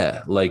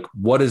 Yeah. Like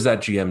what is that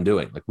GM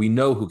doing? Like we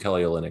know who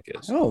Kelly Olynyk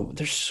is. Oh,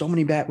 there's so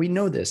many bad. We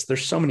know this.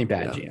 There's so many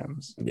bad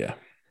GMs. Yeah.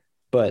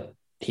 But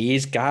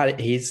he's got it.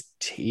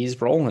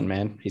 He's rolling,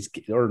 man.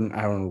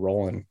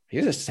 Rolling.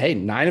 He's just,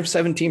 9 of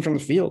 17 from the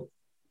field.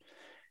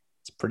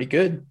 It's pretty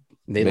good.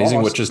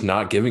 Amazing what just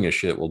not giving a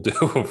shit will do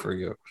for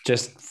you.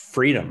 Just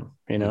freedom,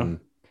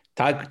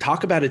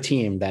 Talk about a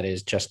team that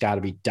is just got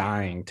to be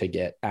dying to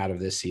get out of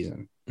this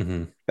season.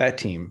 That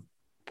team.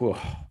 Oh,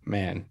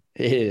 man,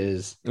 it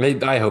is.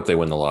 I hope they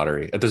win the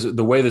lottery.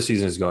 The way the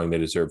season is going, they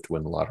deserve to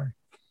win the lottery.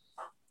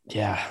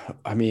 Yeah,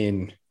 I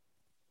mean,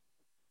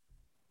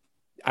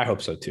 I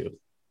hope so too.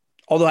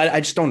 Although I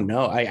just don't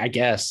know. I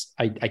guess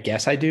I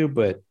do.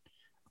 But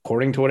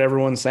according to what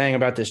everyone's saying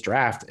about this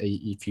draft,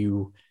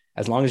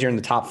 as long as you're in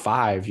the top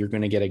 5, you're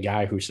going to get a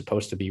guy who's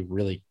supposed to be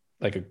really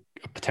like a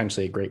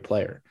potentially a great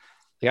player.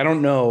 Like I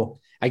don't know.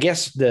 I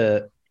guess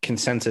the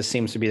consensus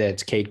seems to be that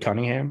it's Cade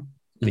Cunningham,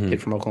 the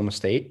kid from Oklahoma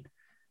State.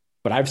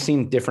 But I've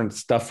seen different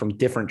stuff from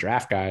different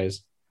draft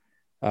guys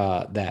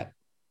that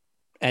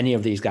any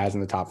of these guys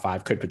in the top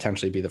 5 could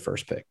potentially be the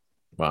first pick.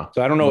 Wow.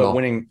 So I don't know what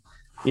winning,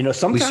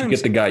 sometimes at least you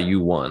get the guy you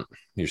want.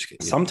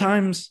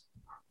 Sometimes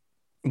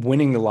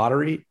winning the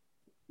lottery,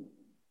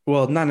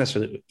 well, not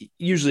necessarily.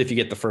 Usually if you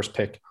get the first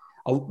pick,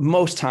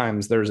 most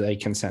times there's a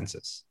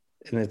consensus,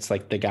 and it's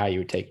like the guy you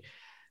would take.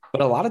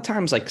 But a lot of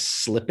times, like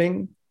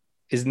slipping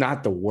is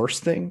not the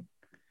worst thing,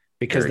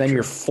 because then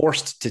you're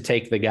forced to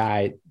take the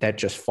guy that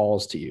just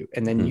falls to you,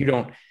 and then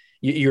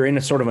you're in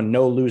a sort of a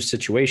no lose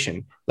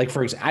situation. Like,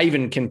 for example, I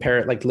even compare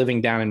it, like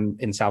living down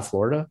in South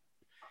Florida,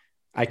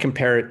 I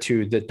compare it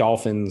to the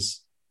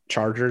Dolphins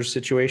Chargers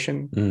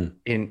situation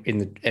in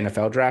the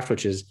NFL draft,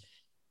 which is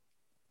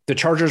the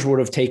Chargers would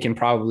have taken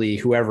probably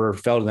whoever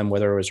fell to them,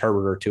 whether it was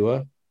Herbert or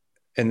Tua.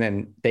 And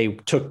then they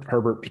took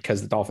Herbert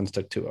because the Dolphins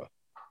took Tua.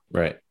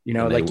 Right. You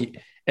know,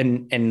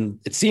 and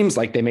it seems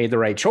like they made the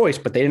right choice,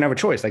 but they didn't have a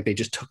choice. Like, they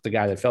just took the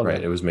guy that fell.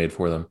 Right. It was made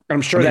for them.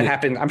 I'm sure that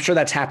happened. I'm sure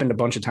that's happened a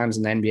bunch of times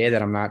in the NBA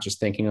that I'm not just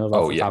thinking of.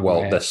 Oh yeah.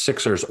 Well, the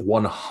Sixers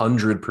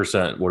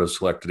 100% would have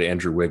selected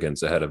Andrew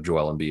Wiggins ahead of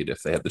Joel Embiid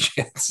if they had the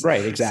chance.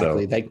 Right.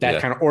 Exactly. So, like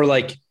that kind of, or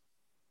like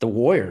the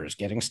Warriors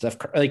getting stuff,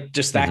 like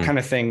just that kind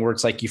of thing where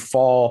it's like you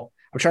fall.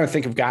 I'm trying to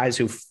think of guys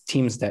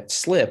teams that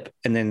slip,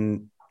 and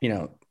then, you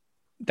know,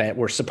 that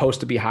were supposed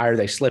to be higher,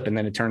 they slip. And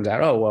then it turns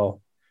out, oh,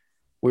 well,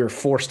 we were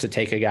forced to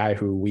take a guy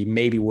who we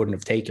maybe wouldn't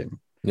have taken.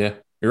 Yeah,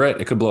 you're right.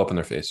 It could blow up in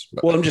their face.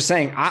 But. Well, I'm just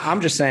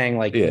saying,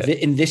 like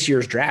in this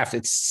year's draft,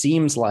 it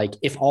seems like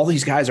if all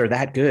these guys are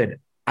that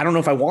good, I don't know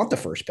if I want the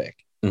first pick.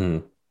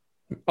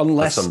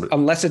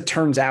 Unless it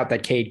turns out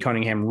that Cade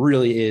Cunningham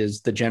really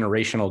is the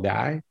generational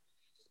guy.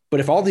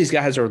 But if all these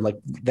guys are like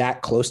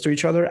that close to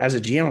each other, as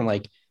a GM, I'm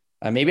like,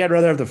 maybe I'd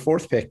rather have the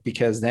fourth pick,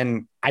 because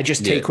then I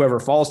just take whoever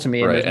falls to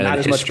me, and there's not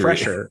as much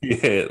pressure.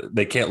 Yeah,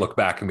 they can't look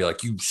back and be like,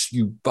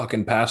 you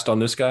fucking passed on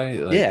this guy.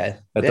 Like,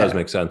 that does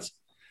make sense.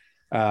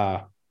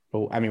 Well,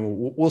 I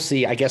mean, we'll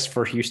see. I guess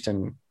for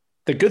Houston,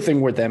 the good thing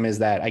with them is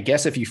that I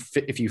guess if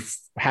you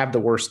have the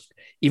worst,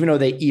 even though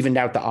they evened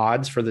out the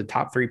odds for the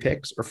top 3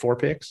 picks or 4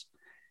 picks,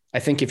 I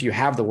think if you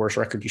have the worst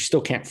record, you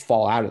still can't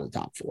fall out of the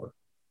top 4.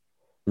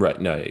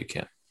 Right? No, you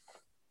can't.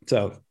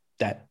 So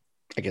that,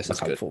 I guess, is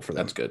helpful for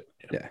them. That's good.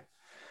 Yeah.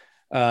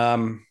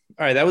 All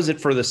right. That was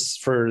it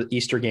for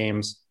Easter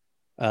games.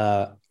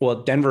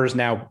 Well, Denver is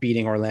now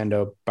beating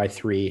Orlando by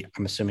 3.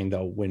 I'm assuming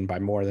they'll win by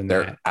more than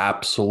that. They're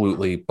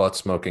absolutely butt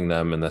smoking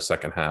them in the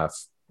second half.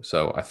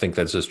 So I think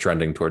that's just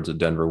trending towards a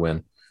Denver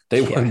win.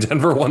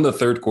 Denver won the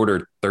third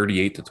quarter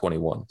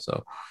 38-21.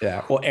 So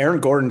yeah. Well, Aaron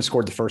Gordon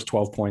scored the first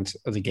 12 points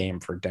of the game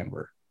for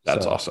Denver.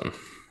 That's awesome.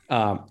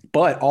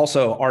 But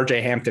also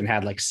RJ Hampton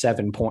had like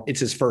 7 points.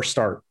 It's his first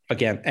start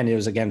again, and it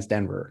was against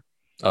Denver.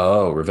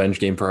 Oh, revenge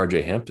game for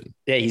RJ Hampton.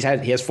 Yeah, he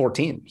has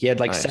 14. He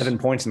had like 7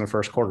 points in the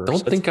first quarter.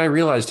 Don't think I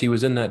realized he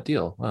was in that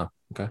deal. Wow.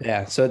 Okay.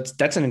 Yeah, so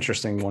that's an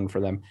interesting one for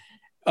them.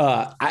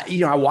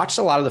 I watched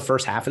a lot of the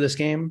first half of this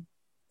game.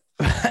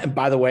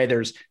 By the way,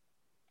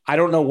 I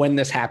don't know when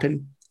this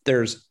happened.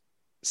 There's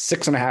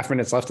 6.5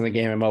 minutes left in the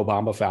game, and Mo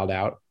Bamba fouled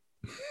out,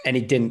 and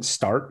he didn't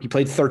start. He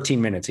played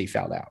 13 minutes. He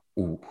fouled out.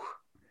 Ooh.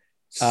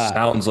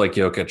 Sounds like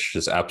Jokic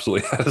just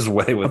absolutely had his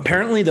way with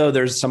apparently, though,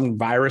 there's some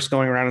virus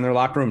going around in their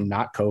locker room,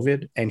 not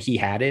COVID, and he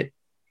had it.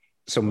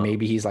 So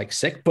maybe he's like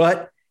sick.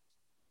 But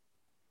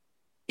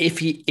if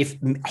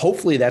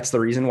hopefully that's the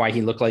reason why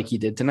he looked like he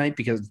did tonight,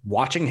 because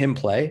watching him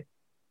play,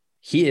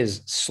 he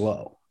is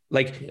slow.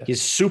 Like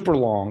he's super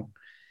long,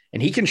 and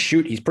he can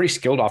shoot. He's pretty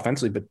skilled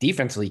offensively, but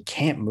defensively he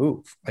can't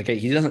move. Like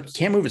he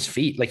can't move his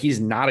feet. Like he's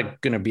not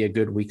going to be a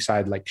good weak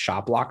side like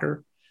shot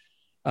blocker.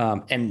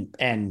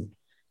 And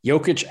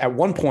Jokic at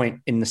one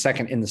point in the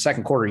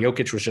second quarter,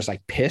 Jokic was just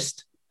like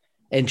pissed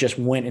and just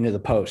went into the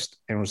post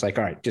and was like,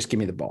 all right, just give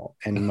me the ball.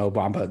 And Mo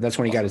Bamba, that's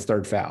when he got his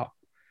third foul.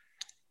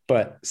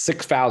 But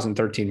 6 fouls in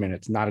 13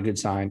 minutes, not a good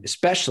sign,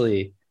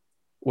 especially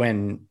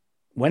when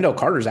Wendell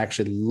Carter's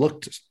actually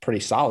looked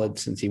pretty solid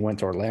since he went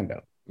to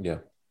Orlando. Yeah.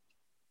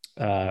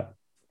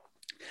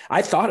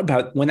 I thought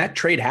about when that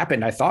trade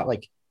happened, I thought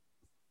like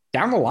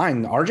down the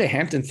line, the RJ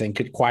Hampton thing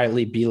could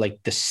quietly be like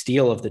the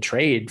steal of the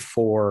trade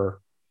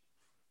for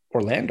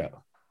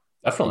Orlando.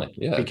 Definitely.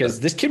 Yeah. Because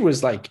this kid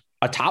was like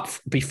a top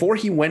before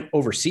he went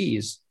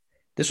overseas.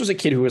 This was a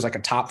kid who was like a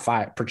top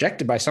 5,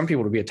 projected by some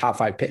people to be a top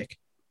 5 pick.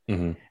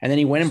 And then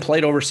he went and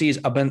played overseas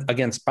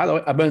against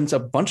a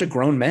bunch of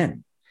grown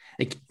men.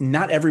 Like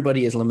not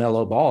everybody is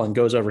LaMelo Ball and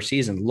goes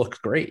overseas and looks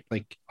great.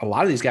 Like a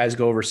lot of these guys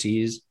go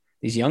overseas,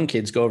 these young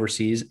kids go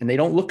overseas, and they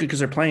don't look good because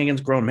they're playing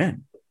against grown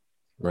men.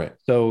 Right.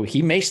 So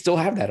he may still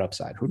have that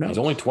upside. Who knows? He's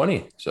only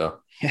 20. So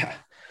yeah.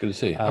 Good to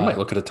see. I might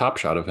look at a top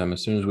shot of him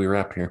as soon as we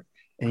wrap here.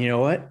 And you know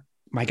what?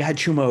 My guy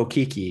Chuma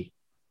Okeke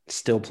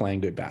still playing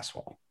good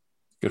basketball.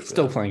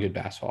 Playing good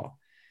basketball.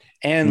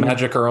 And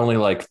Magic are only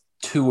like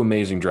 2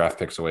 amazing draft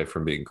picks away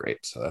from being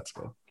great. So that's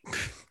good.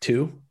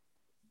 2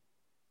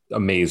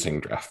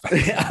 amazing draft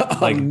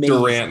picks. Like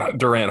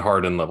Durant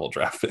Harden level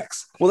draft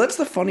picks. Well, that's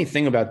the funny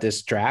thing about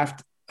this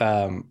draft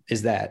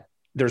is that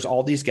there's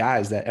all these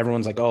guys that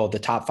everyone's like, oh, the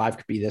top 5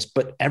 could be this.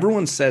 But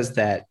everyone says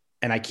that,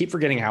 and I keep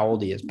forgetting how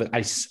old he is, but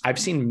I've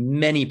seen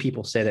many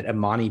people say that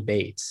Imani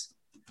Bates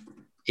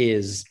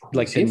is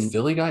like the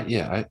Philly guy.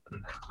 Yeah,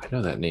 I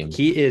know that name.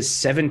 He is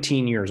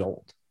 17 years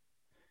old.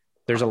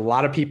 There's a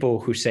lot of people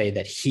who say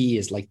that he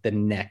is like the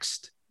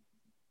next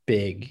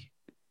big,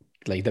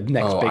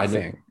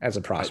 thing as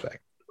a prospect.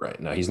 Right.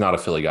 No, he's not a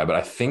Philly guy, but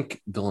I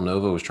think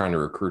Villanova was trying to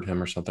recruit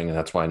him or something, and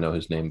that's why I know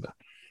his name. But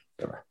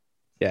whatever.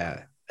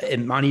 Yeah.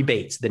 And Monty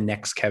Bates, the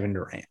next Kevin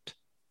Durant.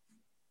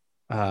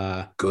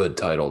 Good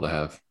title to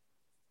have.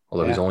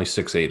 Although he's only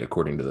 6'8",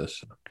 according to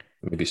this.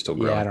 Maybe still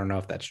growing. Yeah, I don't know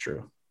if that's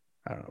true.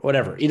 I don't know.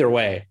 Whatever. Either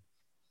way.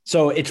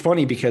 So it's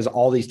funny because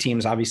all these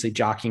teams obviously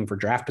jockeying for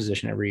draft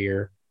position every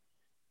year,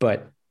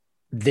 but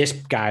this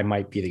guy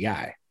might be the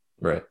guy.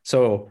 Right.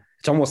 So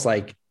it's almost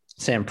like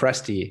Sam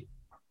Presti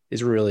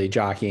is really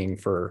jockeying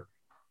for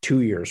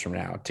 2 years from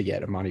now to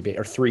get a Monty Bates,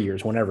 or 3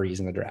 years, whenever he's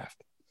in the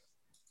draft.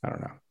 I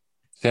don't know.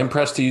 Sam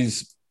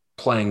Presti's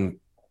playing.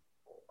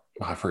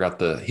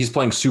 He's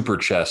playing super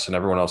chess, and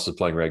everyone else is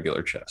playing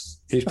regular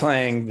chess. He's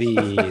playing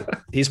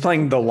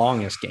the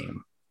longest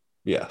game.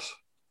 Yes.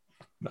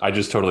 I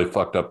just totally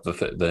fucked up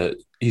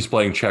he's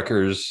playing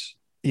checkers.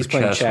 He's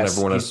playing chess. And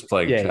everyone else is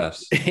playing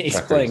chess.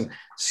 He's playing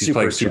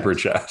super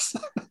chess.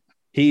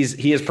 He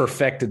has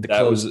perfected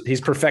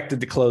he's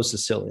perfected the closed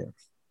Sicilian.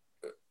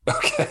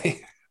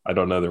 Okay. I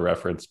don't know the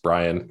reference.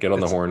 Brian, get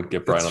on the horn.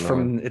 Get Brian on the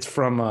horn. It's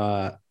from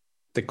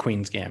the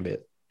Queen's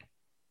Gambit.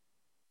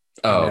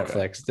 Oh,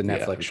 Netflix, the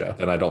Netflix show.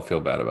 And I don't feel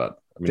bad about it.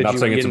 I mean, not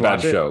saying it's a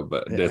bad show,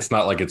 but it's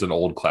not like it's an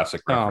old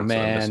classic reference. Oh,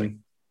 man.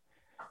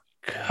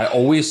 I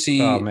always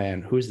see. Oh,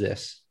 man. Who's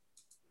this?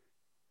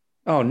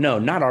 Oh, no,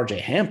 not RJ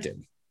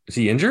Hampton. Is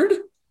he injured?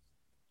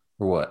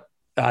 Or what?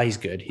 He's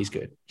good. He's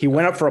good. He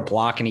went up for a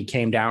block and he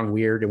came down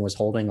weird and was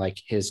holding like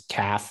his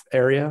calf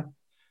area.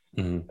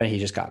 And he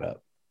just got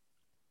up.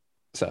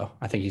 So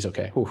I think he's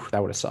okay. Ooh, that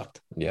would have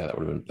sucked. Yeah,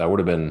 that would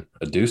have been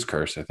a deuce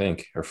curse, I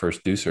think. Our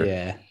first deucer.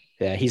 Yeah.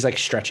 Yeah. He's like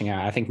stretching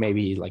out. I think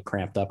maybe he like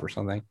cramped up or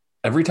something.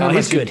 Every time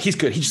he's good. He's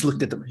good. He just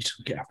looked at them. He's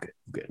okay, I'm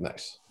good.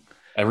 Nice.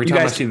 Every time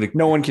I see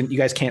you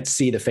guys can't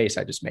see the face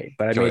I just made,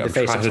 but I made the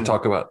face. I'm trying to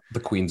talk about the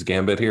Queen's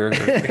Gambit here.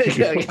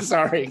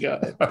 Sorry, go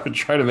ahead. I'm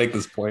trying to make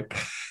this point.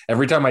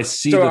 Every time I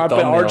see the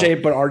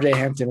thumbnail, but RJ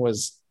Hampton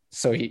was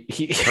so he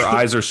her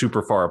eyes are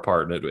super far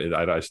apart, and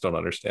I just don't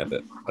understand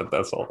it.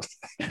 That's all.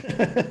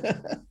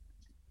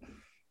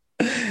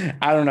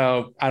 I don't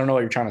know what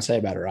you're trying to say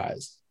about her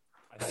eyes.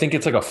 I think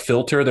it's like a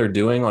filter they're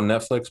doing on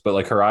Netflix, but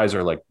like her eyes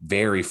are like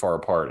very far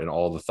apart in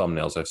all the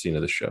thumbnails I've seen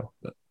of the show.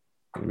 But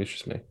maybe it's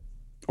just me.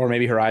 Or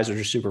maybe her eyes are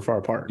just super far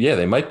apart. Yeah,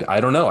 they might be. I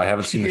don't know. I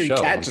haven't seen the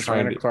show. Cat just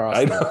ran across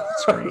the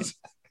screen.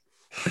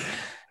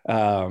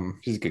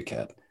 She's a good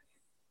cat.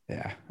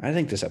 Yeah, I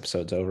think this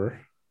episode's over.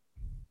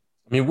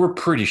 I mean, we're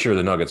pretty sure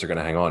the Nuggets are going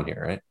to hang on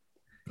here, right?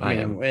 I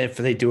mean, if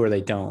they do or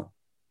they don't.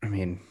 I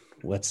mean,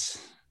 it's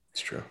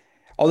true.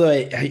 Although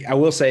I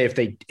will say if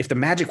the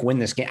Magic win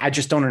this game, I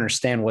just don't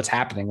understand what's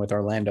happening with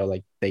Orlando.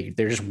 Like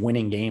they're just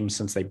winning games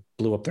since they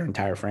blew up their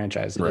entire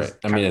franchise. Right.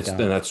 I mean,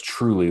 that's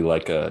truly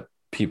like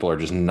people are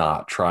just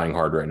not trying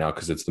hard right now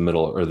because it's the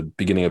middle or the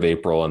beginning of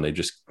April and they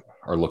just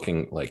are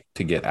looking like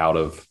to get out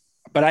of.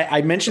 But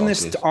I mentioned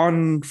this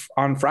on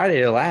Friday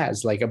to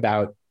Laz, like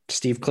about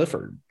Steve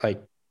Clifford.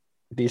 Like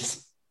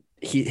his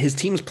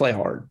teams play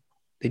hard.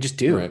 They just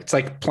do. Right. It's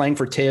like playing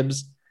for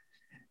Tibbs.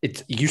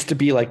 It used to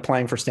be like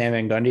playing for Stan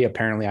Van Gundy.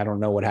 Apparently, I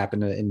don't know what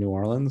happened in New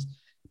Orleans.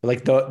 But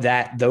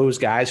like those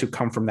guys who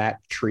come from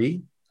that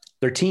tree,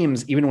 their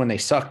teams, even when they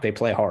suck, they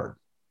play hard,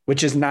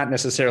 which is not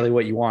necessarily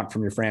what you want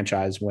from your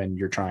franchise when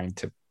you're trying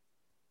to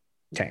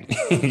tank.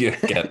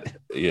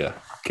 yeah,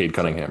 Cade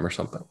Cunningham or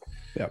something.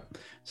 Yep.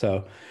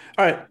 So,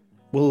 all right,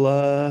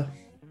 we'll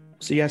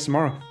see you guys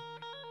tomorrow.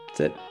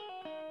 That's it.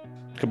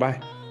 Goodbye.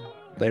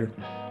 Later.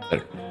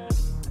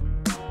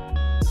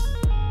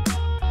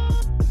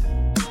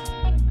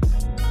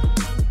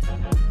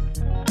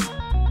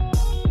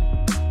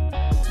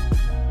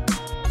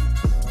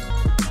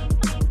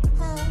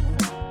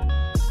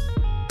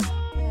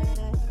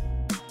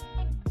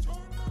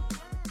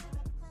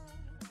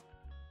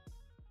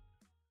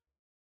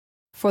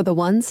 For the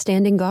ones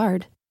standing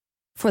guard,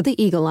 for the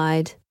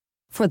eagle-eyed,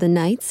 for the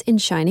knights in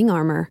shining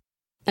armor,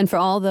 and for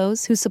all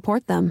those who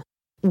support them.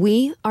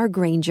 We are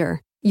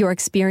Grainger, your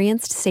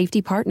experienced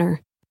safety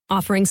partner,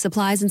 offering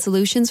supplies and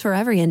solutions for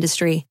every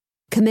industry,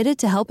 committed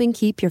to helping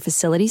keep your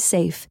facilities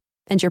safe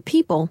and your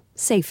people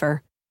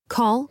safer.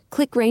 Call,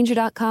 click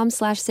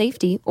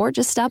Grainger.com/safety, or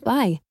just stop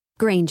by.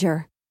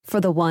 Grainger,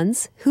 for the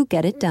ones who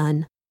get it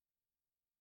done.